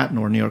like Manhattan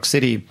or New York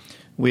City.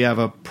 We have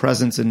a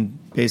presence in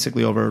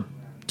basically over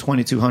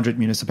 2,200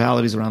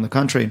 municipalities around the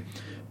country.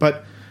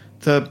 But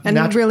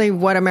really,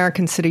 what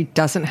American city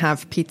doesn't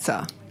have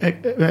pizza?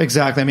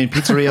 Exactly. I mean,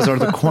 pizzerias are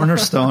the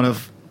cornerstone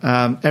of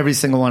every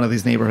single one of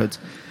these neighborhoods.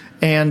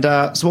 And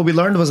so what we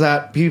learned was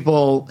that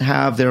people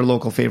have their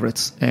local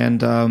favorites, and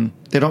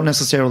they don't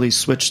necessarily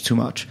switch too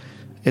much.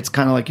 It's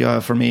kind of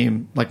like, for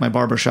me, like my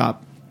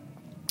barbershop.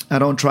 I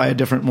don't try a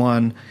different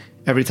one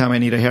every time I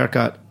need a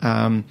haircut.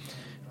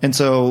 And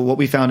so what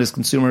we found is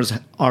consumers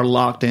are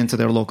locked into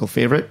their local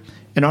favorite.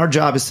 And our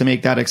job is to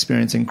make that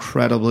experience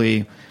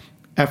incredibly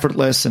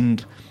effortless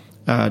and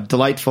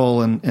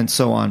delightful and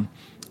so on.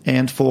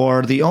 And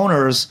for the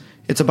owners,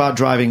 it's about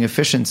driving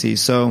efficiency.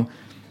 So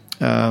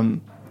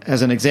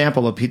as an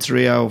example, a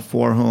pizzeria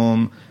for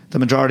whom the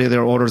majority of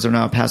their orders are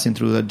now passing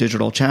through a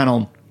digital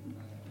channel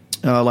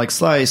like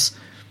Slice,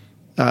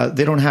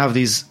 they don't have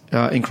these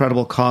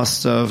incredible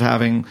costs of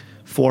having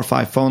 4 or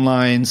 5 phone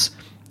lines,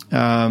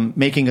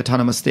 making a ton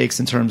of mistakes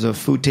in terms of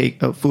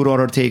food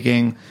order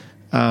taking.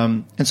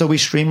 And so we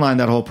streamline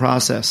that whole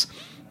process.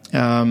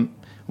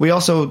 We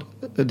also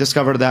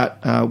discovered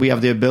that we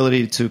have the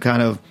ability to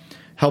kind of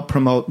help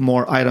promote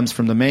more items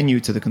from the menu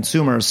to the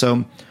consumer.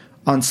 So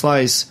on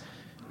Slice,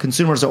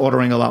 consumers are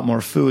ordering a lot more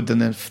food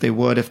than if they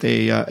would if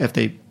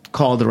they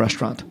called the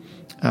restaurant.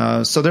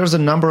 So there's a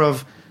number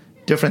of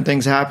different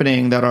things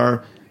happening that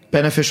are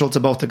beneficial to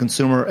both the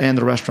consumer and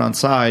the restaurant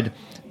side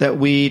that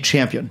we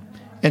champion.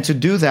 And to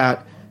do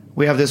that,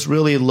 we have this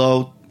really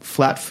low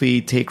flat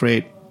fee take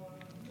rate.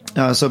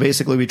 So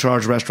basically, we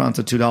charge restaurants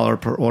a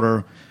 $2 per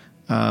order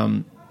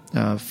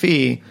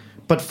fee.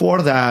 But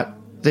for that,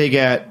 they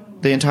get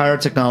the entire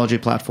technology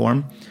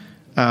platform,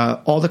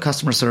 all the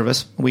customer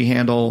service. We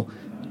handle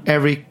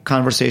every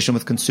conversation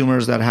with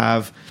consumers that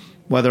have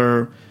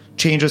whether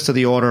changes to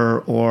the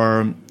order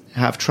or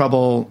have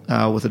trouble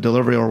with a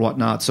delivery or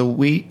whatnot. So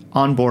we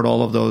onboard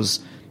all of those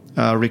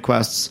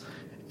requests.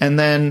 And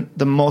then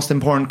the most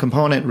important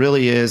component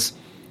really is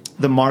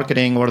the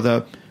marketing or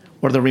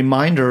the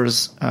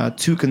reminders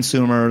to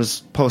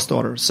consumers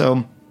post-order.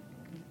 So,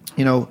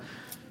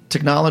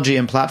 technology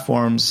and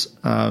platforms,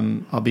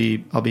 I'll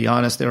be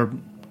honest, they're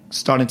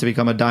starting to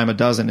become a dime a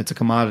dozen. It's a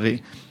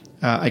commodity.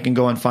 I can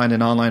go and find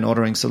an online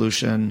ordering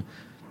solution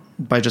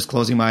by just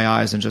closing my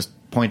eyes and just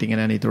pointing in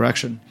any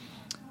direction.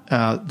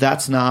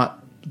 That's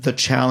not the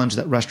challenge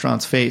that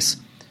restaurants face.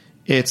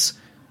 It's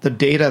the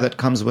data that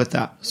comes with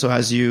that. So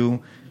as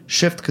you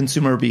shift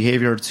consumer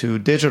behavior to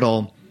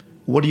digital,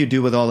 what do you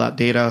do with all that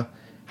data?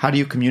 How do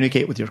you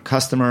communicate with your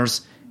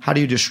customers? How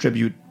do you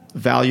distribute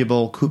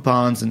valuable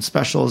coupons and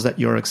specials that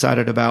you're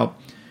excited about?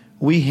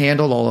 We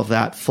handle all of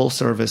that full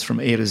service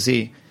from A to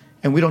Z,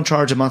 and we don't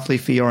charge a monthly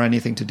fee or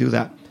anything to do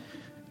that.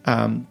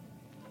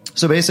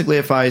 So basically,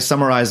 if I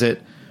summarize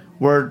it,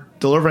 we're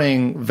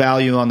delivering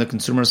value on the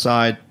consumer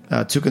side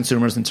to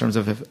consumers in terms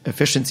of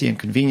efficiency and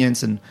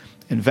convenience and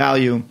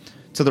value.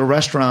 To the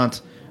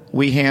restaurant,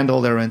 we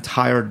handle their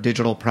entire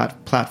digital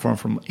platform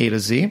from A to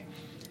Z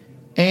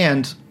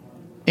and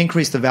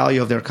increase the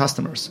value of their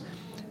customers.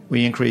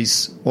 We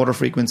increase order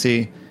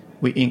frequency.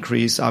 We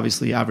increase,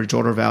 obviously, average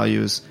order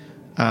values.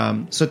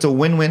 So it's a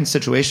win-win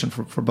situation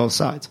for both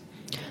sides.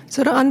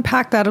 So to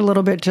unpack that a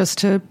little bit, just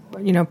to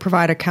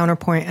provide a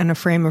counterpoint and a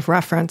frame of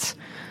reference,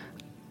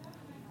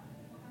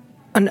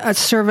 a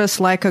service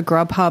like a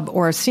Grubhub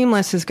or a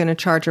Seamless is going to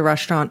charge a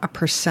restaurant a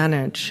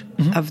percentage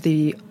of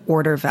the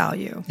order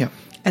value. Yeah.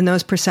 And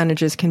those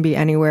percentages can be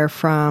anywhere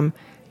from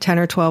 10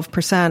 or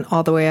 12%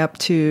 all the way up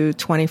to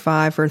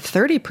 25 or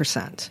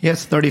 30%.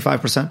 Yes,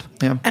 35%.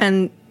 Yeah.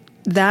 And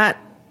that,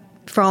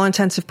 for all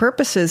intents and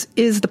purposes,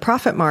 is the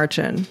profit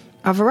margin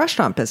of a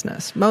restaurant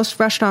business. Most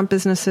restaurant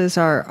businesses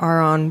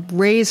are on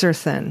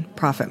razor-thin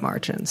profit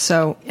margins.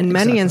 So in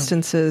many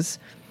instances,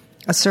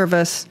 a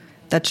service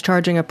that's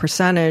charging a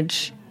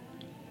percentage,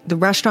 the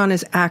restaurant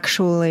is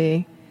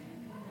actually,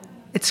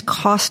 it's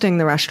costing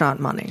the restaurant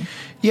money.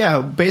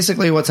 Yeah,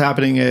 basically what's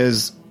happening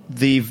is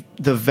the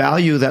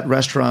value that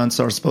restaurants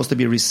are supposed to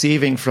be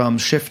receiving from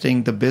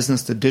shifting the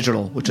business to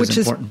digital, which is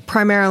important. Is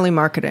primarily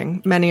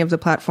marketing. Many of the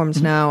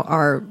platforms now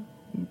are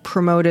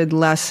promoted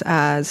less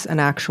as an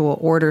actual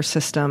order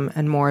system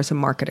and more as a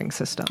marketing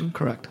system.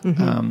 Correct.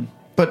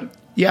 But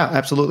yeah,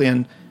 absolutely.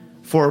 And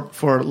for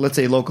let's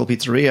say local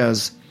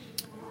pizzerias,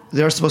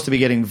 they're supposed to be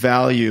getting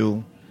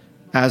value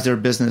as their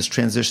business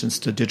transitions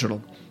to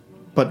digital.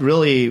 But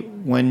really,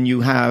 when you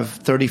have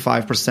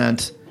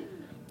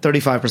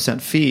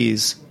 35%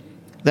 fees,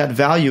 that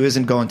value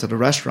isn't going to the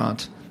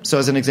restaurant. So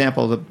as an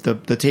example,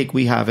 the take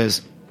we have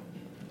is,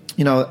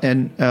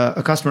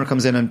 a customer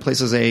comes in and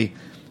places a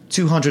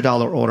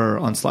 $200 order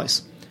on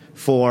Slice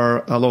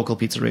for a local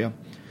pizzeria.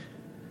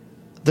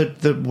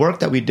 The work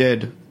that we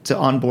did to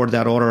onboard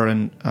that order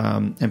and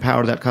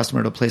empower that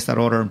customer to place that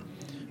order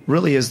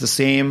really is the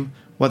same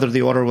whether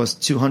the order was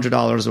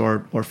 $200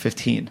 or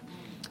 $15.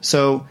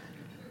 So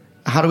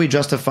how do we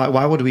justify?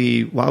 Why would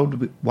we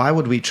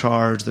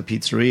charge the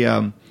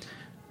pizzeria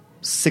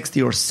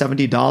 $60 or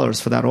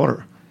 $70 for that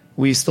order?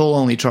 We still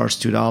only charge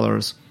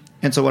 $2.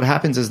 And so what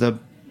happens is the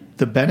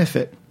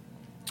benefit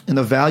and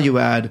the value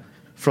add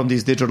from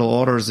these digital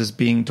orders is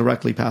being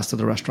directly passed to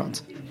the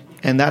restaurants.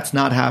 And that's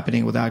not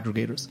happening with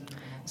aggregators.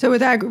 So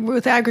with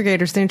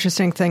aggregators, the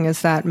interesting thing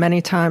is that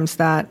many times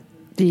that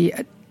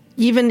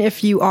even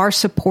if you are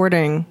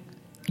supporting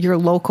your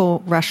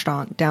local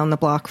restaurant down the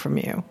block from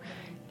you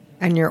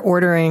and you're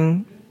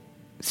ordering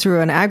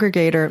through an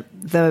aggregator,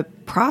 the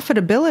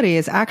profitability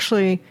is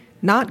actually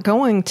not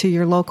going to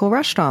your local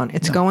restaurant.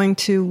 It's going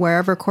to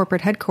wherever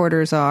corporate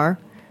headquarters are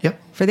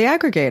for the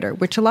aggregator,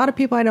 which a lot of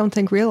people I don't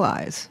think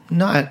realize.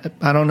 No,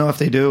 I don't know if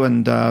they do.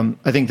 And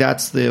I think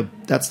that's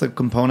the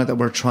component that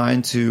we're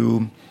trying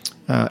to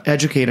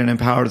educate and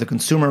empower the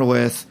consumer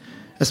with,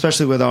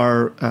 especially with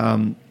our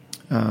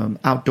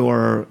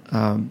outdoor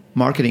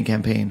marketing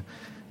campaign.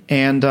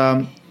 And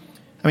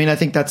I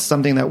think that's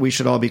something that we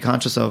should all be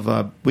conscious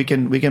of. We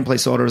can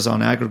place orders on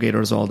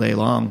aggregators all day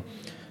long,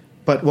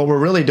 but what we're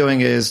really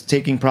doing is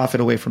taking profit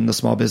away from the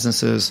small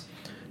businesses.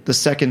 The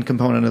second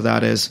component of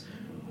that is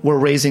we're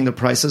raising the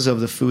prices of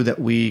the food that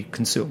we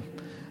consume.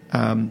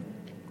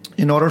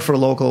 In order for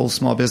local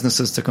small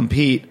businesses to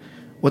compete,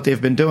 what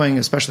they've been doing,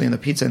 especially in the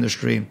pizza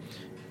industry,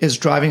 is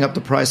driving up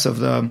the price of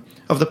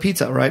the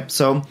pizza, right?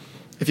 So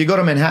if you go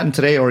to Manhattan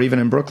today or even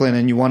in Brooklyn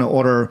and you want to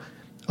order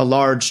a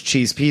large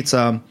cheese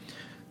pizza,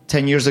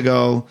 10 years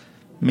ago,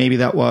 maybe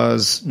that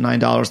was $9,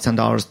 $10,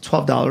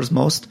 $12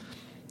 most.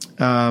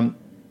 And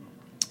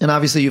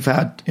obviously you've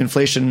had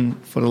inflation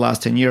for the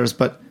last 10 years,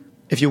 but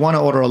if you want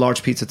to order a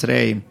large pizza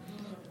today,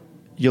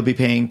 you'll be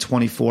paying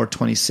 $24,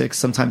 $26,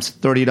 sometimes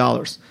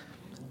 $30.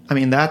 I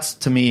mean,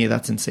 to me,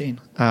 that's insane.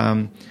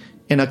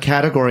 In a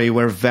category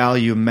where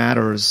value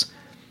matters,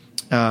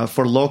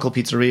 for local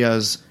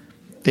pizzerias,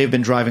 they've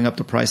been driving up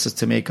the prices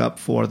to make up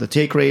for the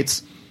take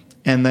rates.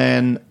 And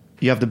then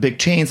you have the big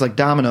chains like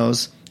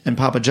Domino's and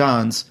Papa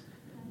John's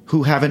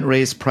who haven't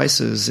raised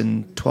prices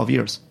in 12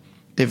 years.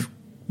 They've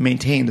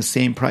maintained the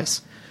same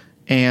price.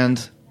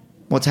 And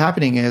what's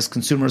happening is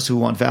consumers who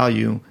want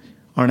value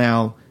are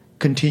now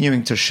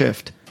continuing to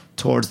shift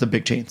towards the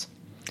big chains.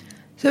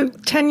 So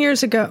 10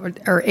 years ago,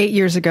 or 8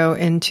 years ago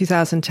in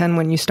 2010,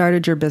 when you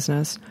started your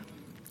business,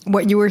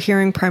 what you were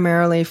hearing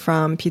primarily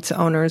from pizza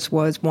owners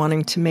was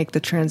wanting to make the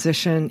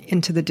transition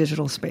into the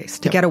digital space,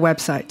 to get a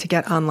website, to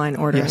get online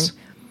ordering. Yes.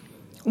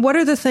 What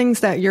are the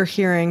things that you're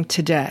hearing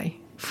today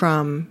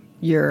from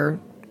your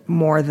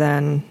more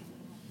than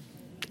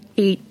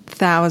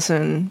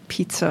 8,000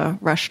 pizza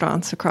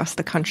restaurants across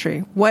the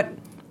country?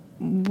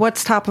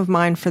 What's top of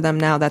mind for them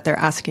now that they're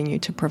asking you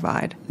to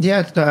provide?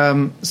 Yeah,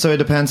 so it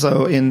depends.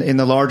 So in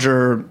the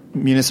larger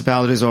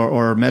municipalities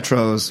or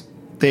metros,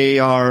 they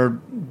are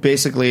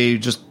basically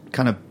just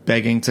kind of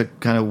begging to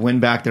kind of win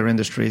back their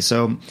industry.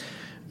 So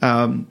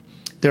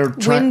they're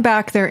trying win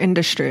back their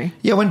industry.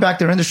 Yeah, win back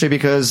their industry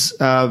because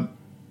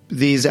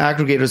these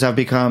aggregators have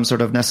become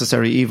sort of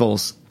necessary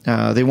evils.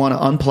 They want to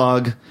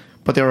unplug,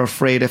 but they're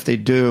afraid if they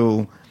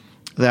do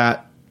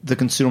that the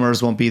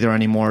consumers won't be there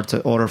anymore to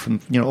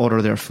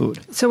order their food.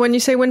 So when you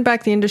say win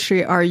back the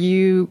industry, are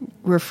you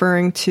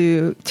referring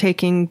to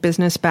taking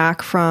business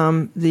back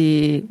from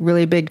the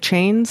really big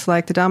chains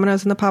like the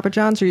Domino's and the Papa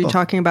John's? Or are you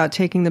talking about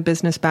taking the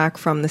business back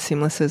from the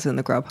Seamlesses and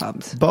the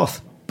Grubhubs?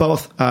 Both.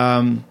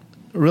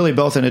 Really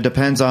both, and it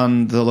depends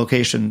on the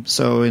location.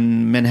 So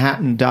in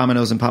Manhattan,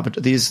 Domino's and Papa,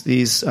 these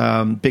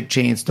big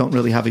chains don't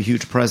really have a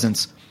huge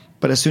presence.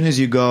 But as soon as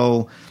you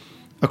go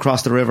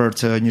across the river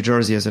to New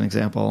Jersey, as an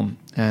example,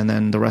 and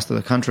then the rest of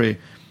the country,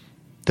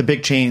 the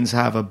big chains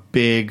have a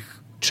big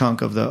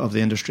chunk of the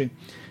industry.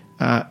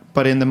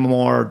 But in the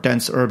more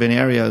dense urban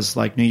areas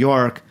like New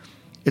York,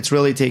 it's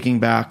really taking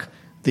back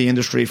the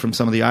industry from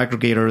some of the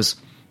aggregators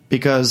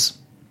because,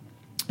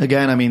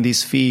 again, I mean,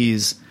 these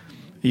fees,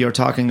 you're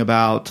talking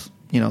about,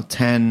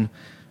 $10,000,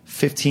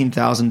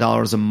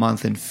 $15,000 a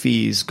month in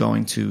fees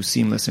going to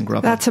Seamless and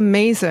Grubhub. That's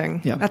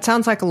amazing. Yeah. That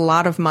sounds like a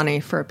lot of money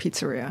for a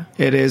pizzeria.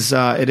 It is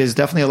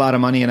definitely a lot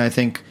of money, and I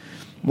think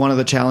one of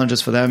the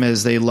challenges for them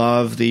is they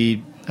love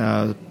the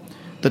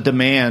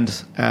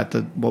demand at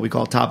the what we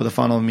call top of the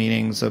funnel,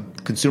 meaning so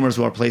consumers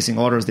who are placing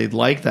orders, they'd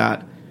like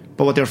that.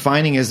 But what they're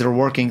finding is they're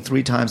working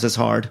 3 times as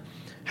hard,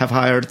 have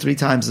hired 3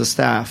 times the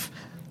staff,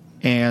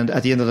 and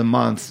at the end of the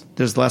month,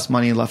 there's less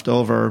money left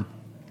over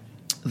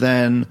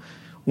than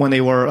when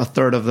they were a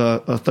third of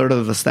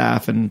the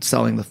staff and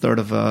selling the third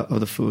of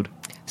the food.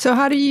 So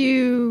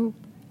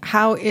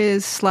how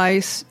is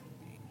Slice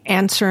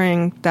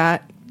answering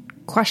that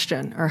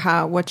question, or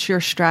what's your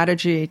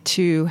strategy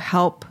to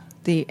help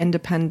the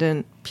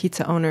independent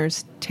pizza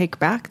owners take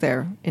back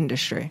their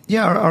industry?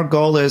 Yeah, our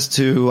goal is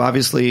to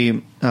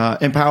obviously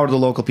empower the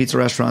local pizza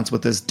restaurants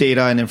with this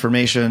data and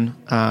information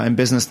and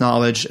business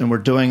knowledge, and we're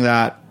doing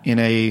that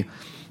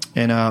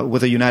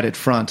with a united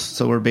front.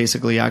 So we're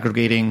basically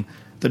aggregating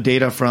the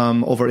data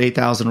from over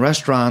 8,000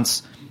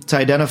 restaurants to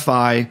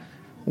identify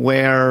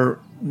where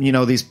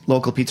these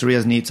local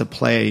pizzerias need to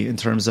play in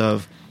terms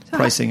of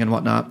pricing and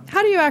whatnot.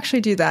 How do you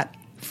actually do that?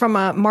 From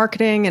a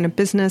marketing and a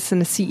business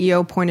and a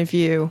CEO point of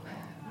view,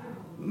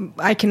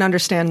 I can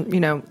understand,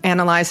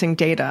 analyzing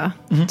data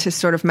to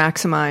sort of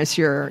maximize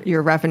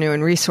your revenue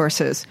and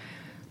resources.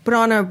 But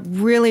on a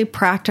really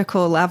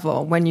practical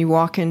level, when you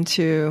walk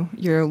into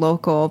your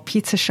local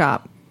pizza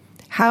shop,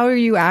 how are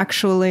you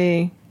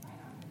actually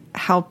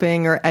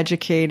helping or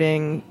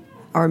educating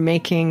or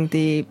making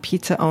the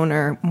pizza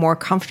owner more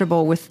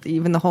comfortable with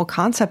even the whole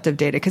concept of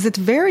data? Because it's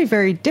very,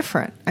 very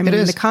different. I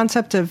mean, the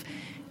concept of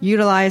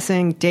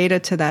utilizing data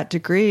to that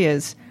degree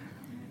is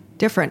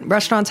different.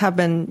 Restaurants have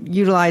been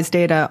utilized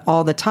data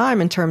all the time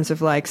in terms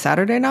of like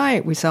Saturday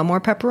night, we sell more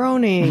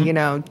pepperoni, you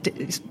know,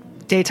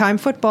 daytime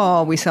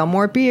football, we sell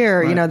more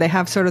beer. Right. You know, they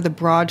have sort of the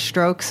broad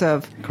strokes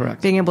of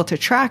Correct. being able to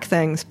track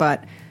things,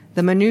 but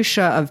the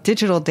minutia of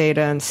digital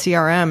data and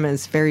CRM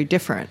is very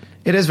different.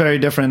 It is very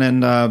different,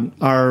 and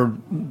our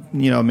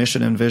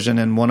mission and vision,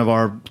 and one of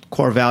our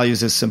core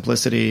values is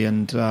simplicity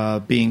and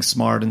being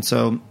smart. And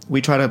so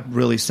we try to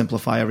really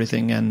simplify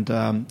everything and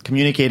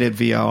communicate it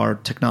via our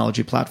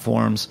technology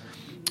platforms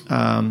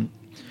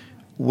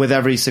with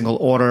every single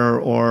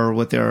order or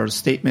with their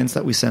statements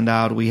that we send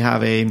out. We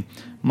have a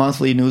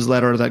monthly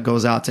newsletter that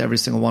goes out to every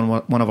single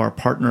one of our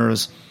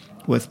partners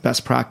with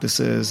best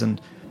practices, and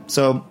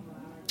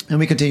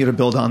we continue to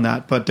build on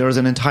that. But there's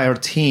an entire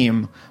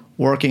team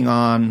working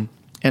on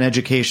an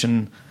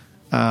education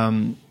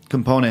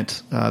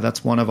component.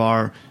 That's one of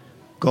our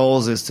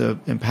goals, is to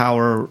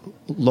empower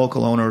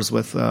local owners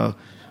with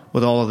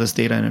all of this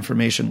data and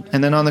information.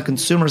 And then on the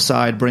consumer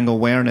side, bring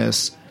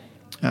awareness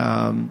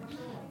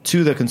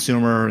to the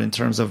consumer in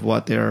terms of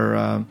what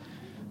their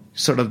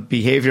sort of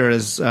behavior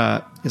is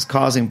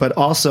causing. But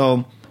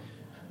also,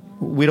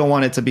 we don't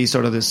want it to be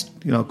sort of this,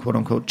 quote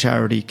unquote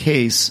charity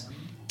case.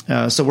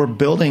 So we're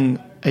building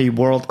a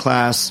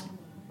world-class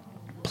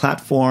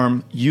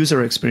platform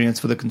user experience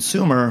for the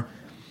consumer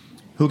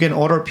who can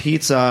order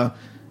pizza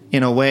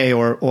in a way,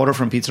 or order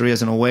from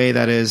pizzerias in a way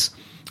that is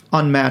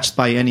unmatched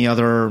by any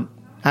other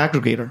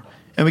aggregator.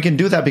 And we can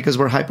do that because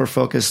we're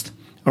hyper-focused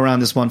around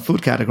this one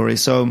food category.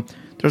 So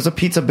there's a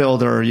pizza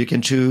builder. You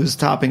can choose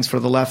toppings for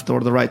the left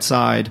or the right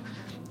side.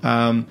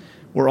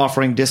 We're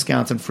offering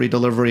discounts and free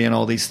delivery and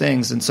all these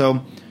things. And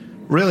so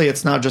really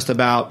it's not just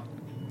about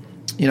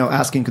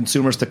asking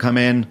consumers to come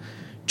in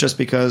just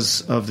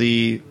because of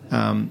the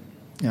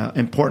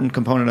important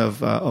component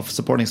of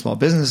supporting small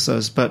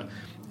businesses, but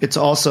it's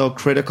also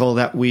critical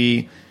that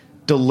we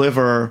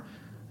deliver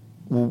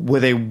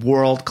with a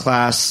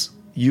world-class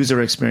user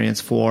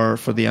experience for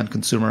the end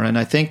consumer. And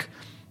I think,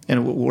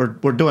 we're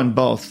doing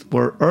both.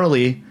 We're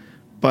early,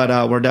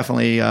 but we're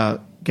definitely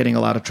getting a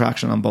lot of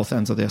traction on both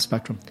ends of the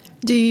spectrum.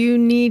 Do you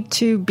need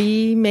to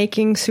be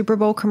making Super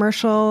Bowl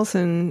commercials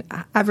and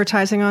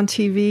advertising on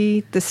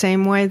TV the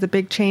same way the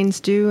big chains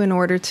do in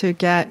order to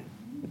get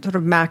sort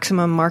of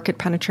maximum market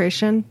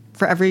penetration?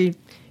 For every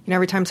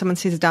time someone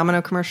sees a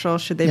Domino commercial,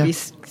 should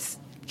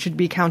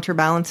be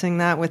counterbalancing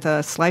that with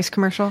a Slice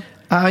commercial?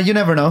 You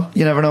never know.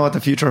 You never know what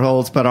the future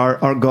holds, but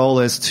our goal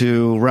is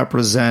to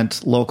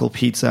represent local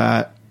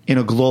pizza in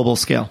a global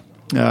scale,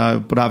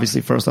 but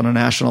obviously first on a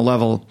national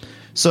level.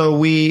 So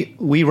we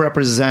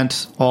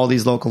represent all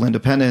these local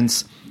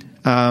independents,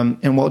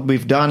 and what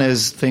we've done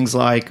is things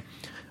like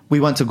we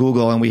went to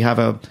Google and we have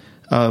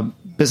a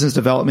business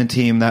development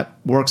team that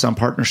works on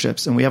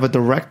partnerships, and we have a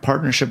direct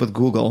partnership with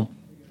Google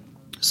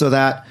so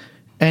that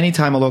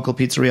anytime a local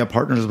pizzeria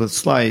partners with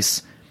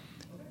Slice,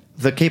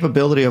 the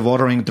capability of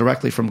ordering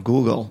directly from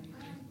Google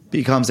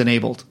becomes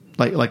enabled,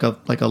 like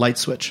a light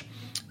switch.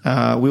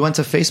 We went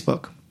to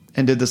Facebook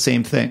and did the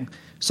same thing.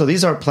 So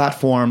these are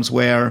platforms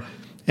where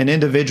an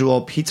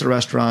individual pizza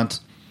restaurant,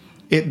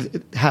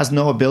 it has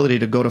no ability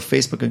to go to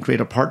Facebook and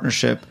create a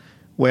partnership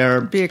where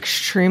it'd be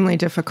extremely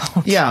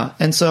difficult. Yeah,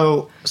 and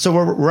so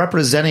we're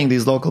representing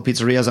these local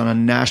pizzerias on a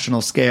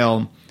national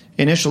scale.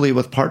 Initially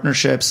with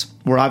partnerships,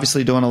 we're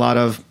obviously doing a lot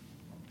of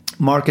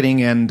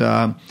marketing and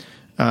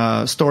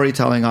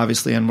storytelling,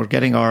 obviously, and we're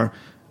getting our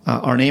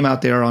name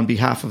out there on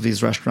behalf of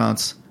these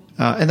restaurants.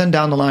 And then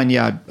down the line,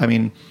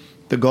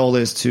 the goal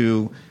is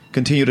to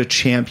continue to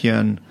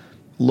champion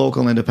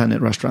local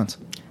independent restaurants.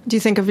 Do you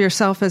think of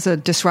yourself as a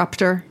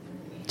disruptor?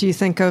 Do you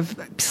think of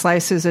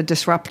Slice as a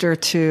disruptor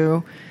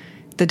to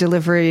the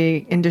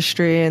delivery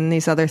industry and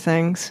these other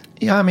things?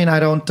 Yeah, I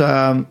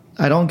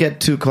don't get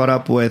too caught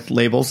up with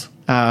labels.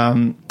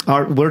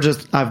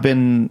 I've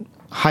been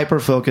hyper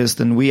focused,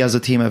 and we as a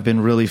team have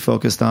been really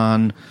focused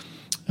on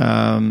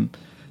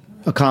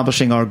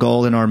accomplishing our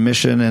goal and our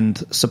mission and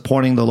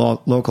supporting the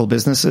local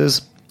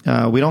businesses.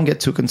 We don't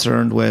get too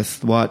concerned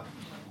with what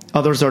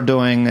others are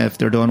doing, if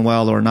they're doing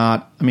well or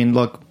not.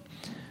 Look,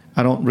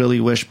 I don't really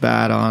wish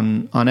bad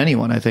on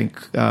anyone. I think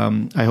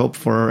I hope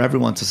for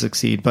everyone to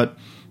succeed, but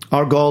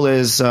our goal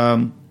is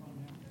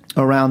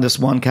around this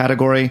one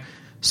category,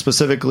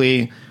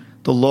 specifically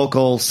the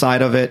local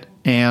side of it,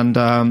 and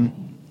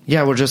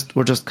we're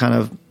just kind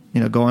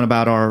of going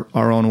about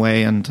our own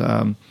way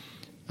and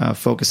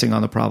focusing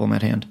on the problem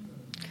at hand.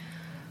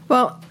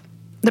 Well,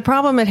 the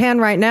problem at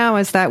hand right now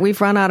is that we've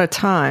run out of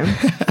time.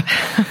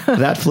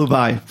 That flew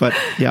by, but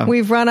yeah.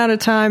 We've run out of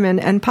time,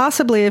 and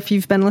possibly if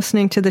you've been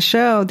listening to the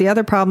show, the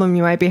other problem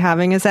you might be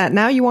having is that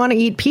now you want to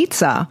eat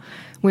pizza,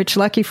 which,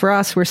 lucky for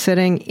us, we're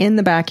sitting in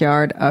the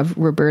backyard of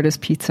Roberta's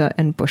Pizza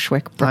in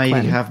Bushwick, Brooklyn.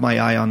 I have my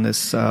eye on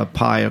this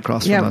pie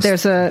across from us.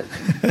 There's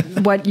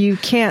what you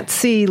can't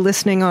see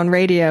listening on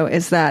radio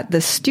is that the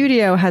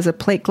studio has a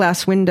plate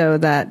glass window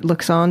that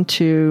looks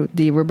onto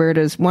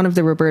one of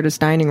the Roberta's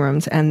dining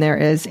rooms, and there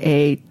is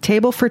a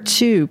table for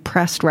two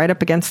pressed right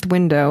up against the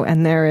window,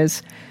 and there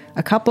is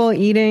a couple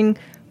eating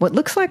what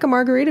looks like a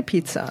margarita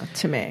pizza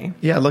to me.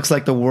 Yeah, it looks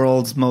like the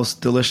world's most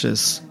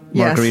delicious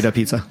margarita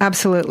pizza.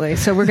 Absolutely.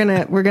 So we're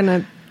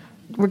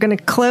gonna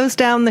close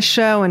down the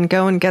show and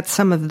go and get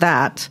some of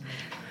that.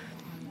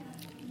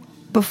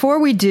 Before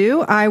we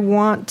do, I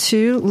want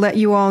to let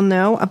you all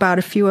know about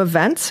a few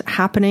events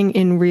happening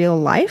in real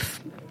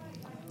life.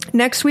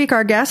 Next week,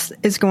 our guest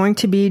is going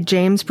to be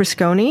James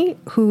Brasconi,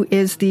 who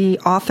is the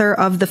author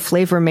of The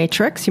Flavor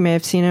Matrix. You may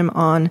have seen him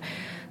on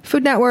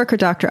Food Network or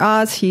Dr.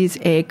 Oz. He's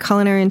a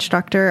culinary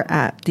instructor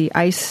at the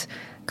ICE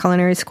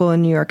Culinary School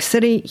in New York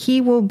City.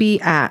 He will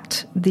be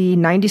at the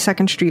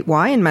 92nd Street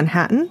Y in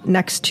Manhattan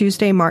next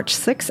Tuesday, March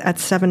 6th at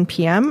 7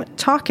 p.m.,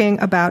 talking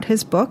about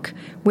his book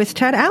with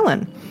Ted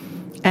Allen.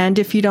 And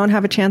if you don't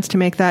have a chance to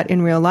make that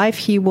in real life,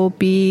 he will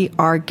be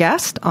our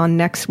guest on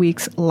next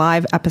week's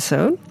live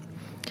episode.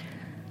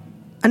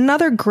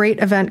 Another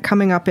great event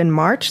coming up in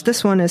March.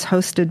 This one is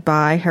hosted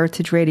by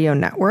Heritage Radio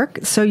Network.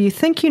 So You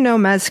Think You Know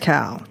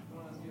Mezcal.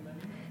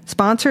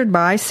 Sponsored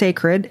by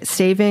Sacred,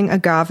 Saving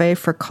Agave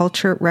for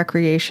Culture,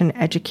 Recreation,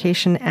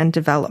 Education, and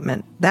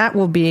Development. That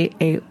will be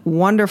a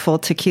wonderful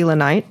tequila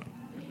night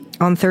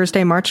on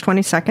Thursday, March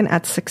 22nd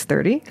at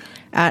 6:30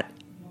 at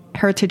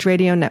Heritage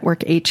Radio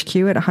Network HQ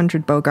at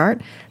 100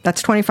 Bogart.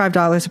 That's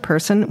 $25 a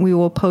person. We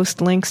will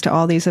post links to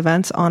all these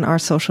events on our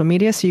social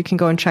media so you can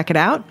go and check it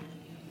out.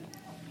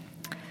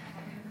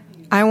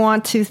 I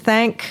want to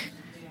thank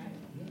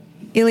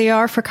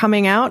Iliar for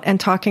coming out and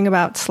talking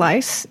about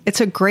Slice. It's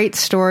a great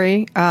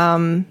story.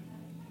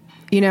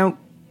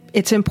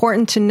 It's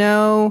important to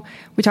know,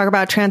 we talk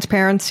about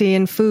transparency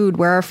in food,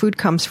 where our food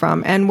comes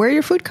from. And where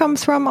your food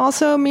comes from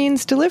also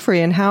means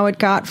delivery and how it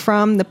got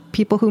from the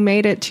people who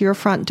made it to your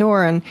front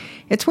door. And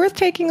it's worth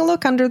taking a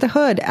look under the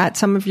hood at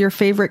some of your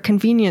favorite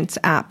convenience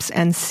apps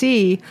and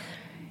see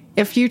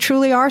if you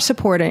truly are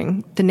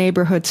supporting the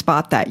neighborhood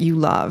spot that you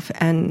love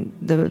and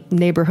the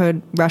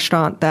neighborhood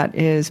restaurant that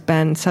has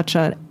been such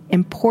an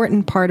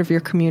important part of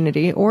your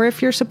community, or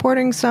if you're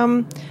supporting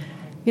some,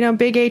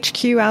 big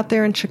HQ out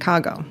there in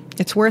Chicago.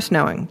 It's worth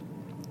knowing.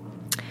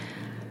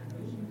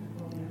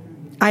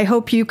 I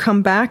hope you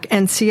come back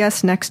and see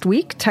us next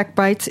week. Tech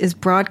Bites is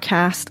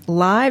broadcast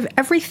live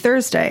every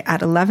Thursday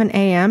at 11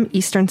 a.m.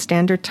 Eastern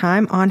Standard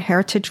Time on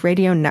Heritage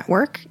Radio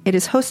Network. It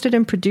is hosted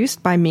and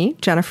produced by me,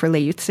 Jennifer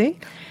Leuzzi.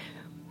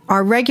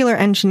 Our regular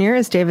engineer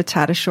is David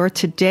Tadashore.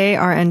 Today,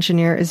 our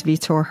engineer is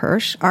Vitor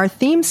Hirsch. Our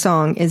theme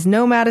song is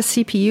Nomad, a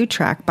CPU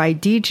track by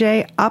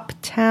DJ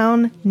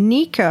Uptown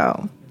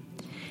Nico.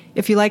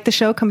 If you like the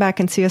show, come back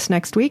and see us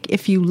next week.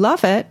 If you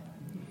love it,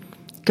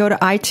 go to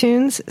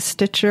iTunes,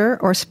 Stitcher,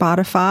 or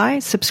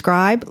Spotify,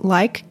 subscribe,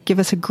 give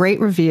us a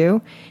great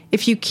review.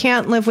 If you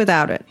can't live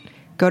without it,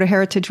 go to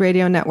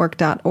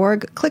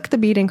heritageradionetwork.org, click the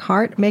beating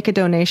heart, make a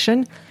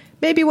donation.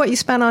 Maybe what you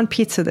spent on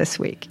pizza this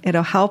week.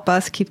 It'll help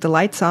us keep the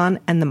lights on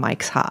and the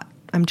mics hot.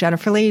 I'm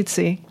Jennifer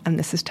Leuzzi, and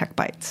this is Tech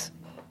Bites.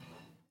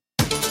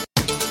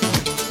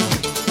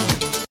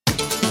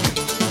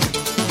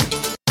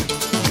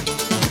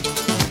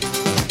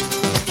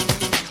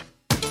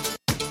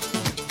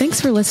 Thanks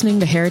for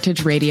listening to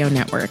Heritage Radio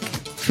Network,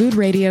 food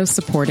radio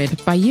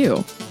supported by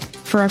you.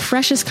 For our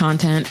freshest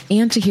content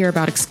and to hear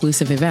about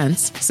exclusive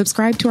events,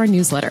 subscribe to our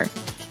newsletter.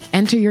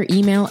 Enter your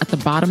email at the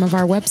bottom of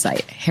our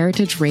website,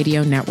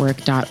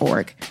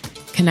 heritageradionetwork.org.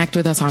 Connect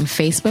with us on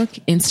Facebook,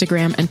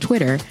 Instagram, and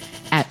Twitter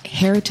at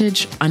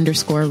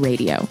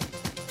heritage_radio.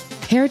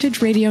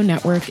 Heritage Radio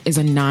Network is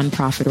a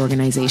nonprofit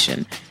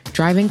organization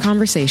driving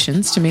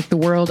conversations to make the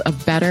world a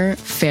better,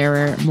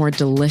 fairer, more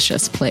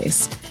delicious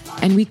place.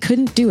 And we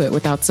couldn't do it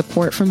without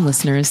support from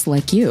listeners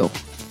like you.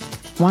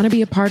 Want to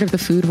be a part of the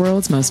food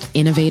world's most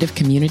innovative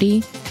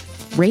community?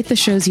 Rate the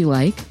shows you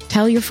like,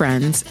 tell your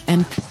friends,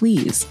 and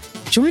please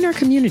join our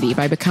community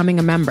by becoming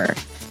a member.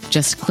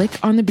 Just click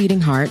on the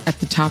beating heart at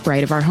the top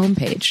right of our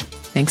homepage.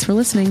 Thanks for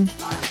listening.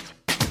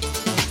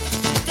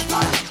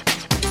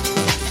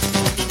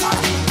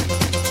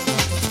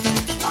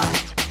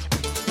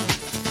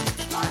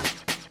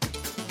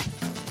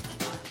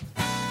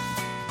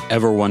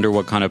 Ever wonder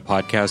what kind of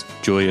podcast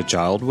Julia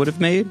Child would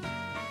have made?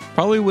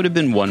 Probably would have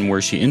been one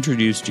where she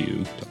introduced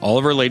you to all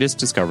of her latest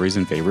discoveries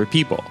and favorite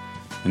people.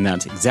 And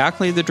that's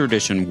exactly the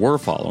tradition we're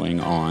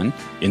following on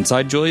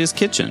Inside Julia's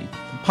Kitchen,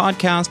 the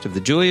podcast of the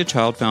Julia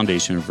Child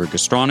Foundation for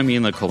Gastronomy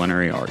and the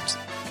Culinary Arts.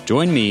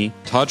 Join me,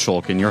 Todd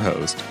Schulkin, your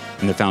host,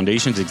 and the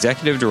Foundation's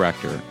executive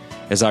director,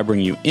 as I bring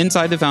you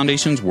inside the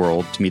Foundation's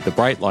world to meet the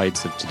bright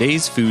lights of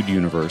today's food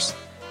universe,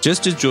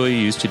 just as Julia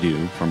used to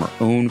do from her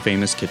own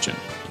famous kitchen.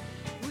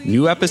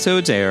 New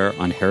episodes air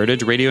on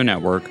Heritage Radio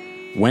Network,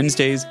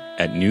 Wednesdays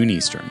at noon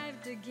Eastern.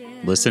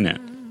 Listen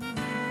in.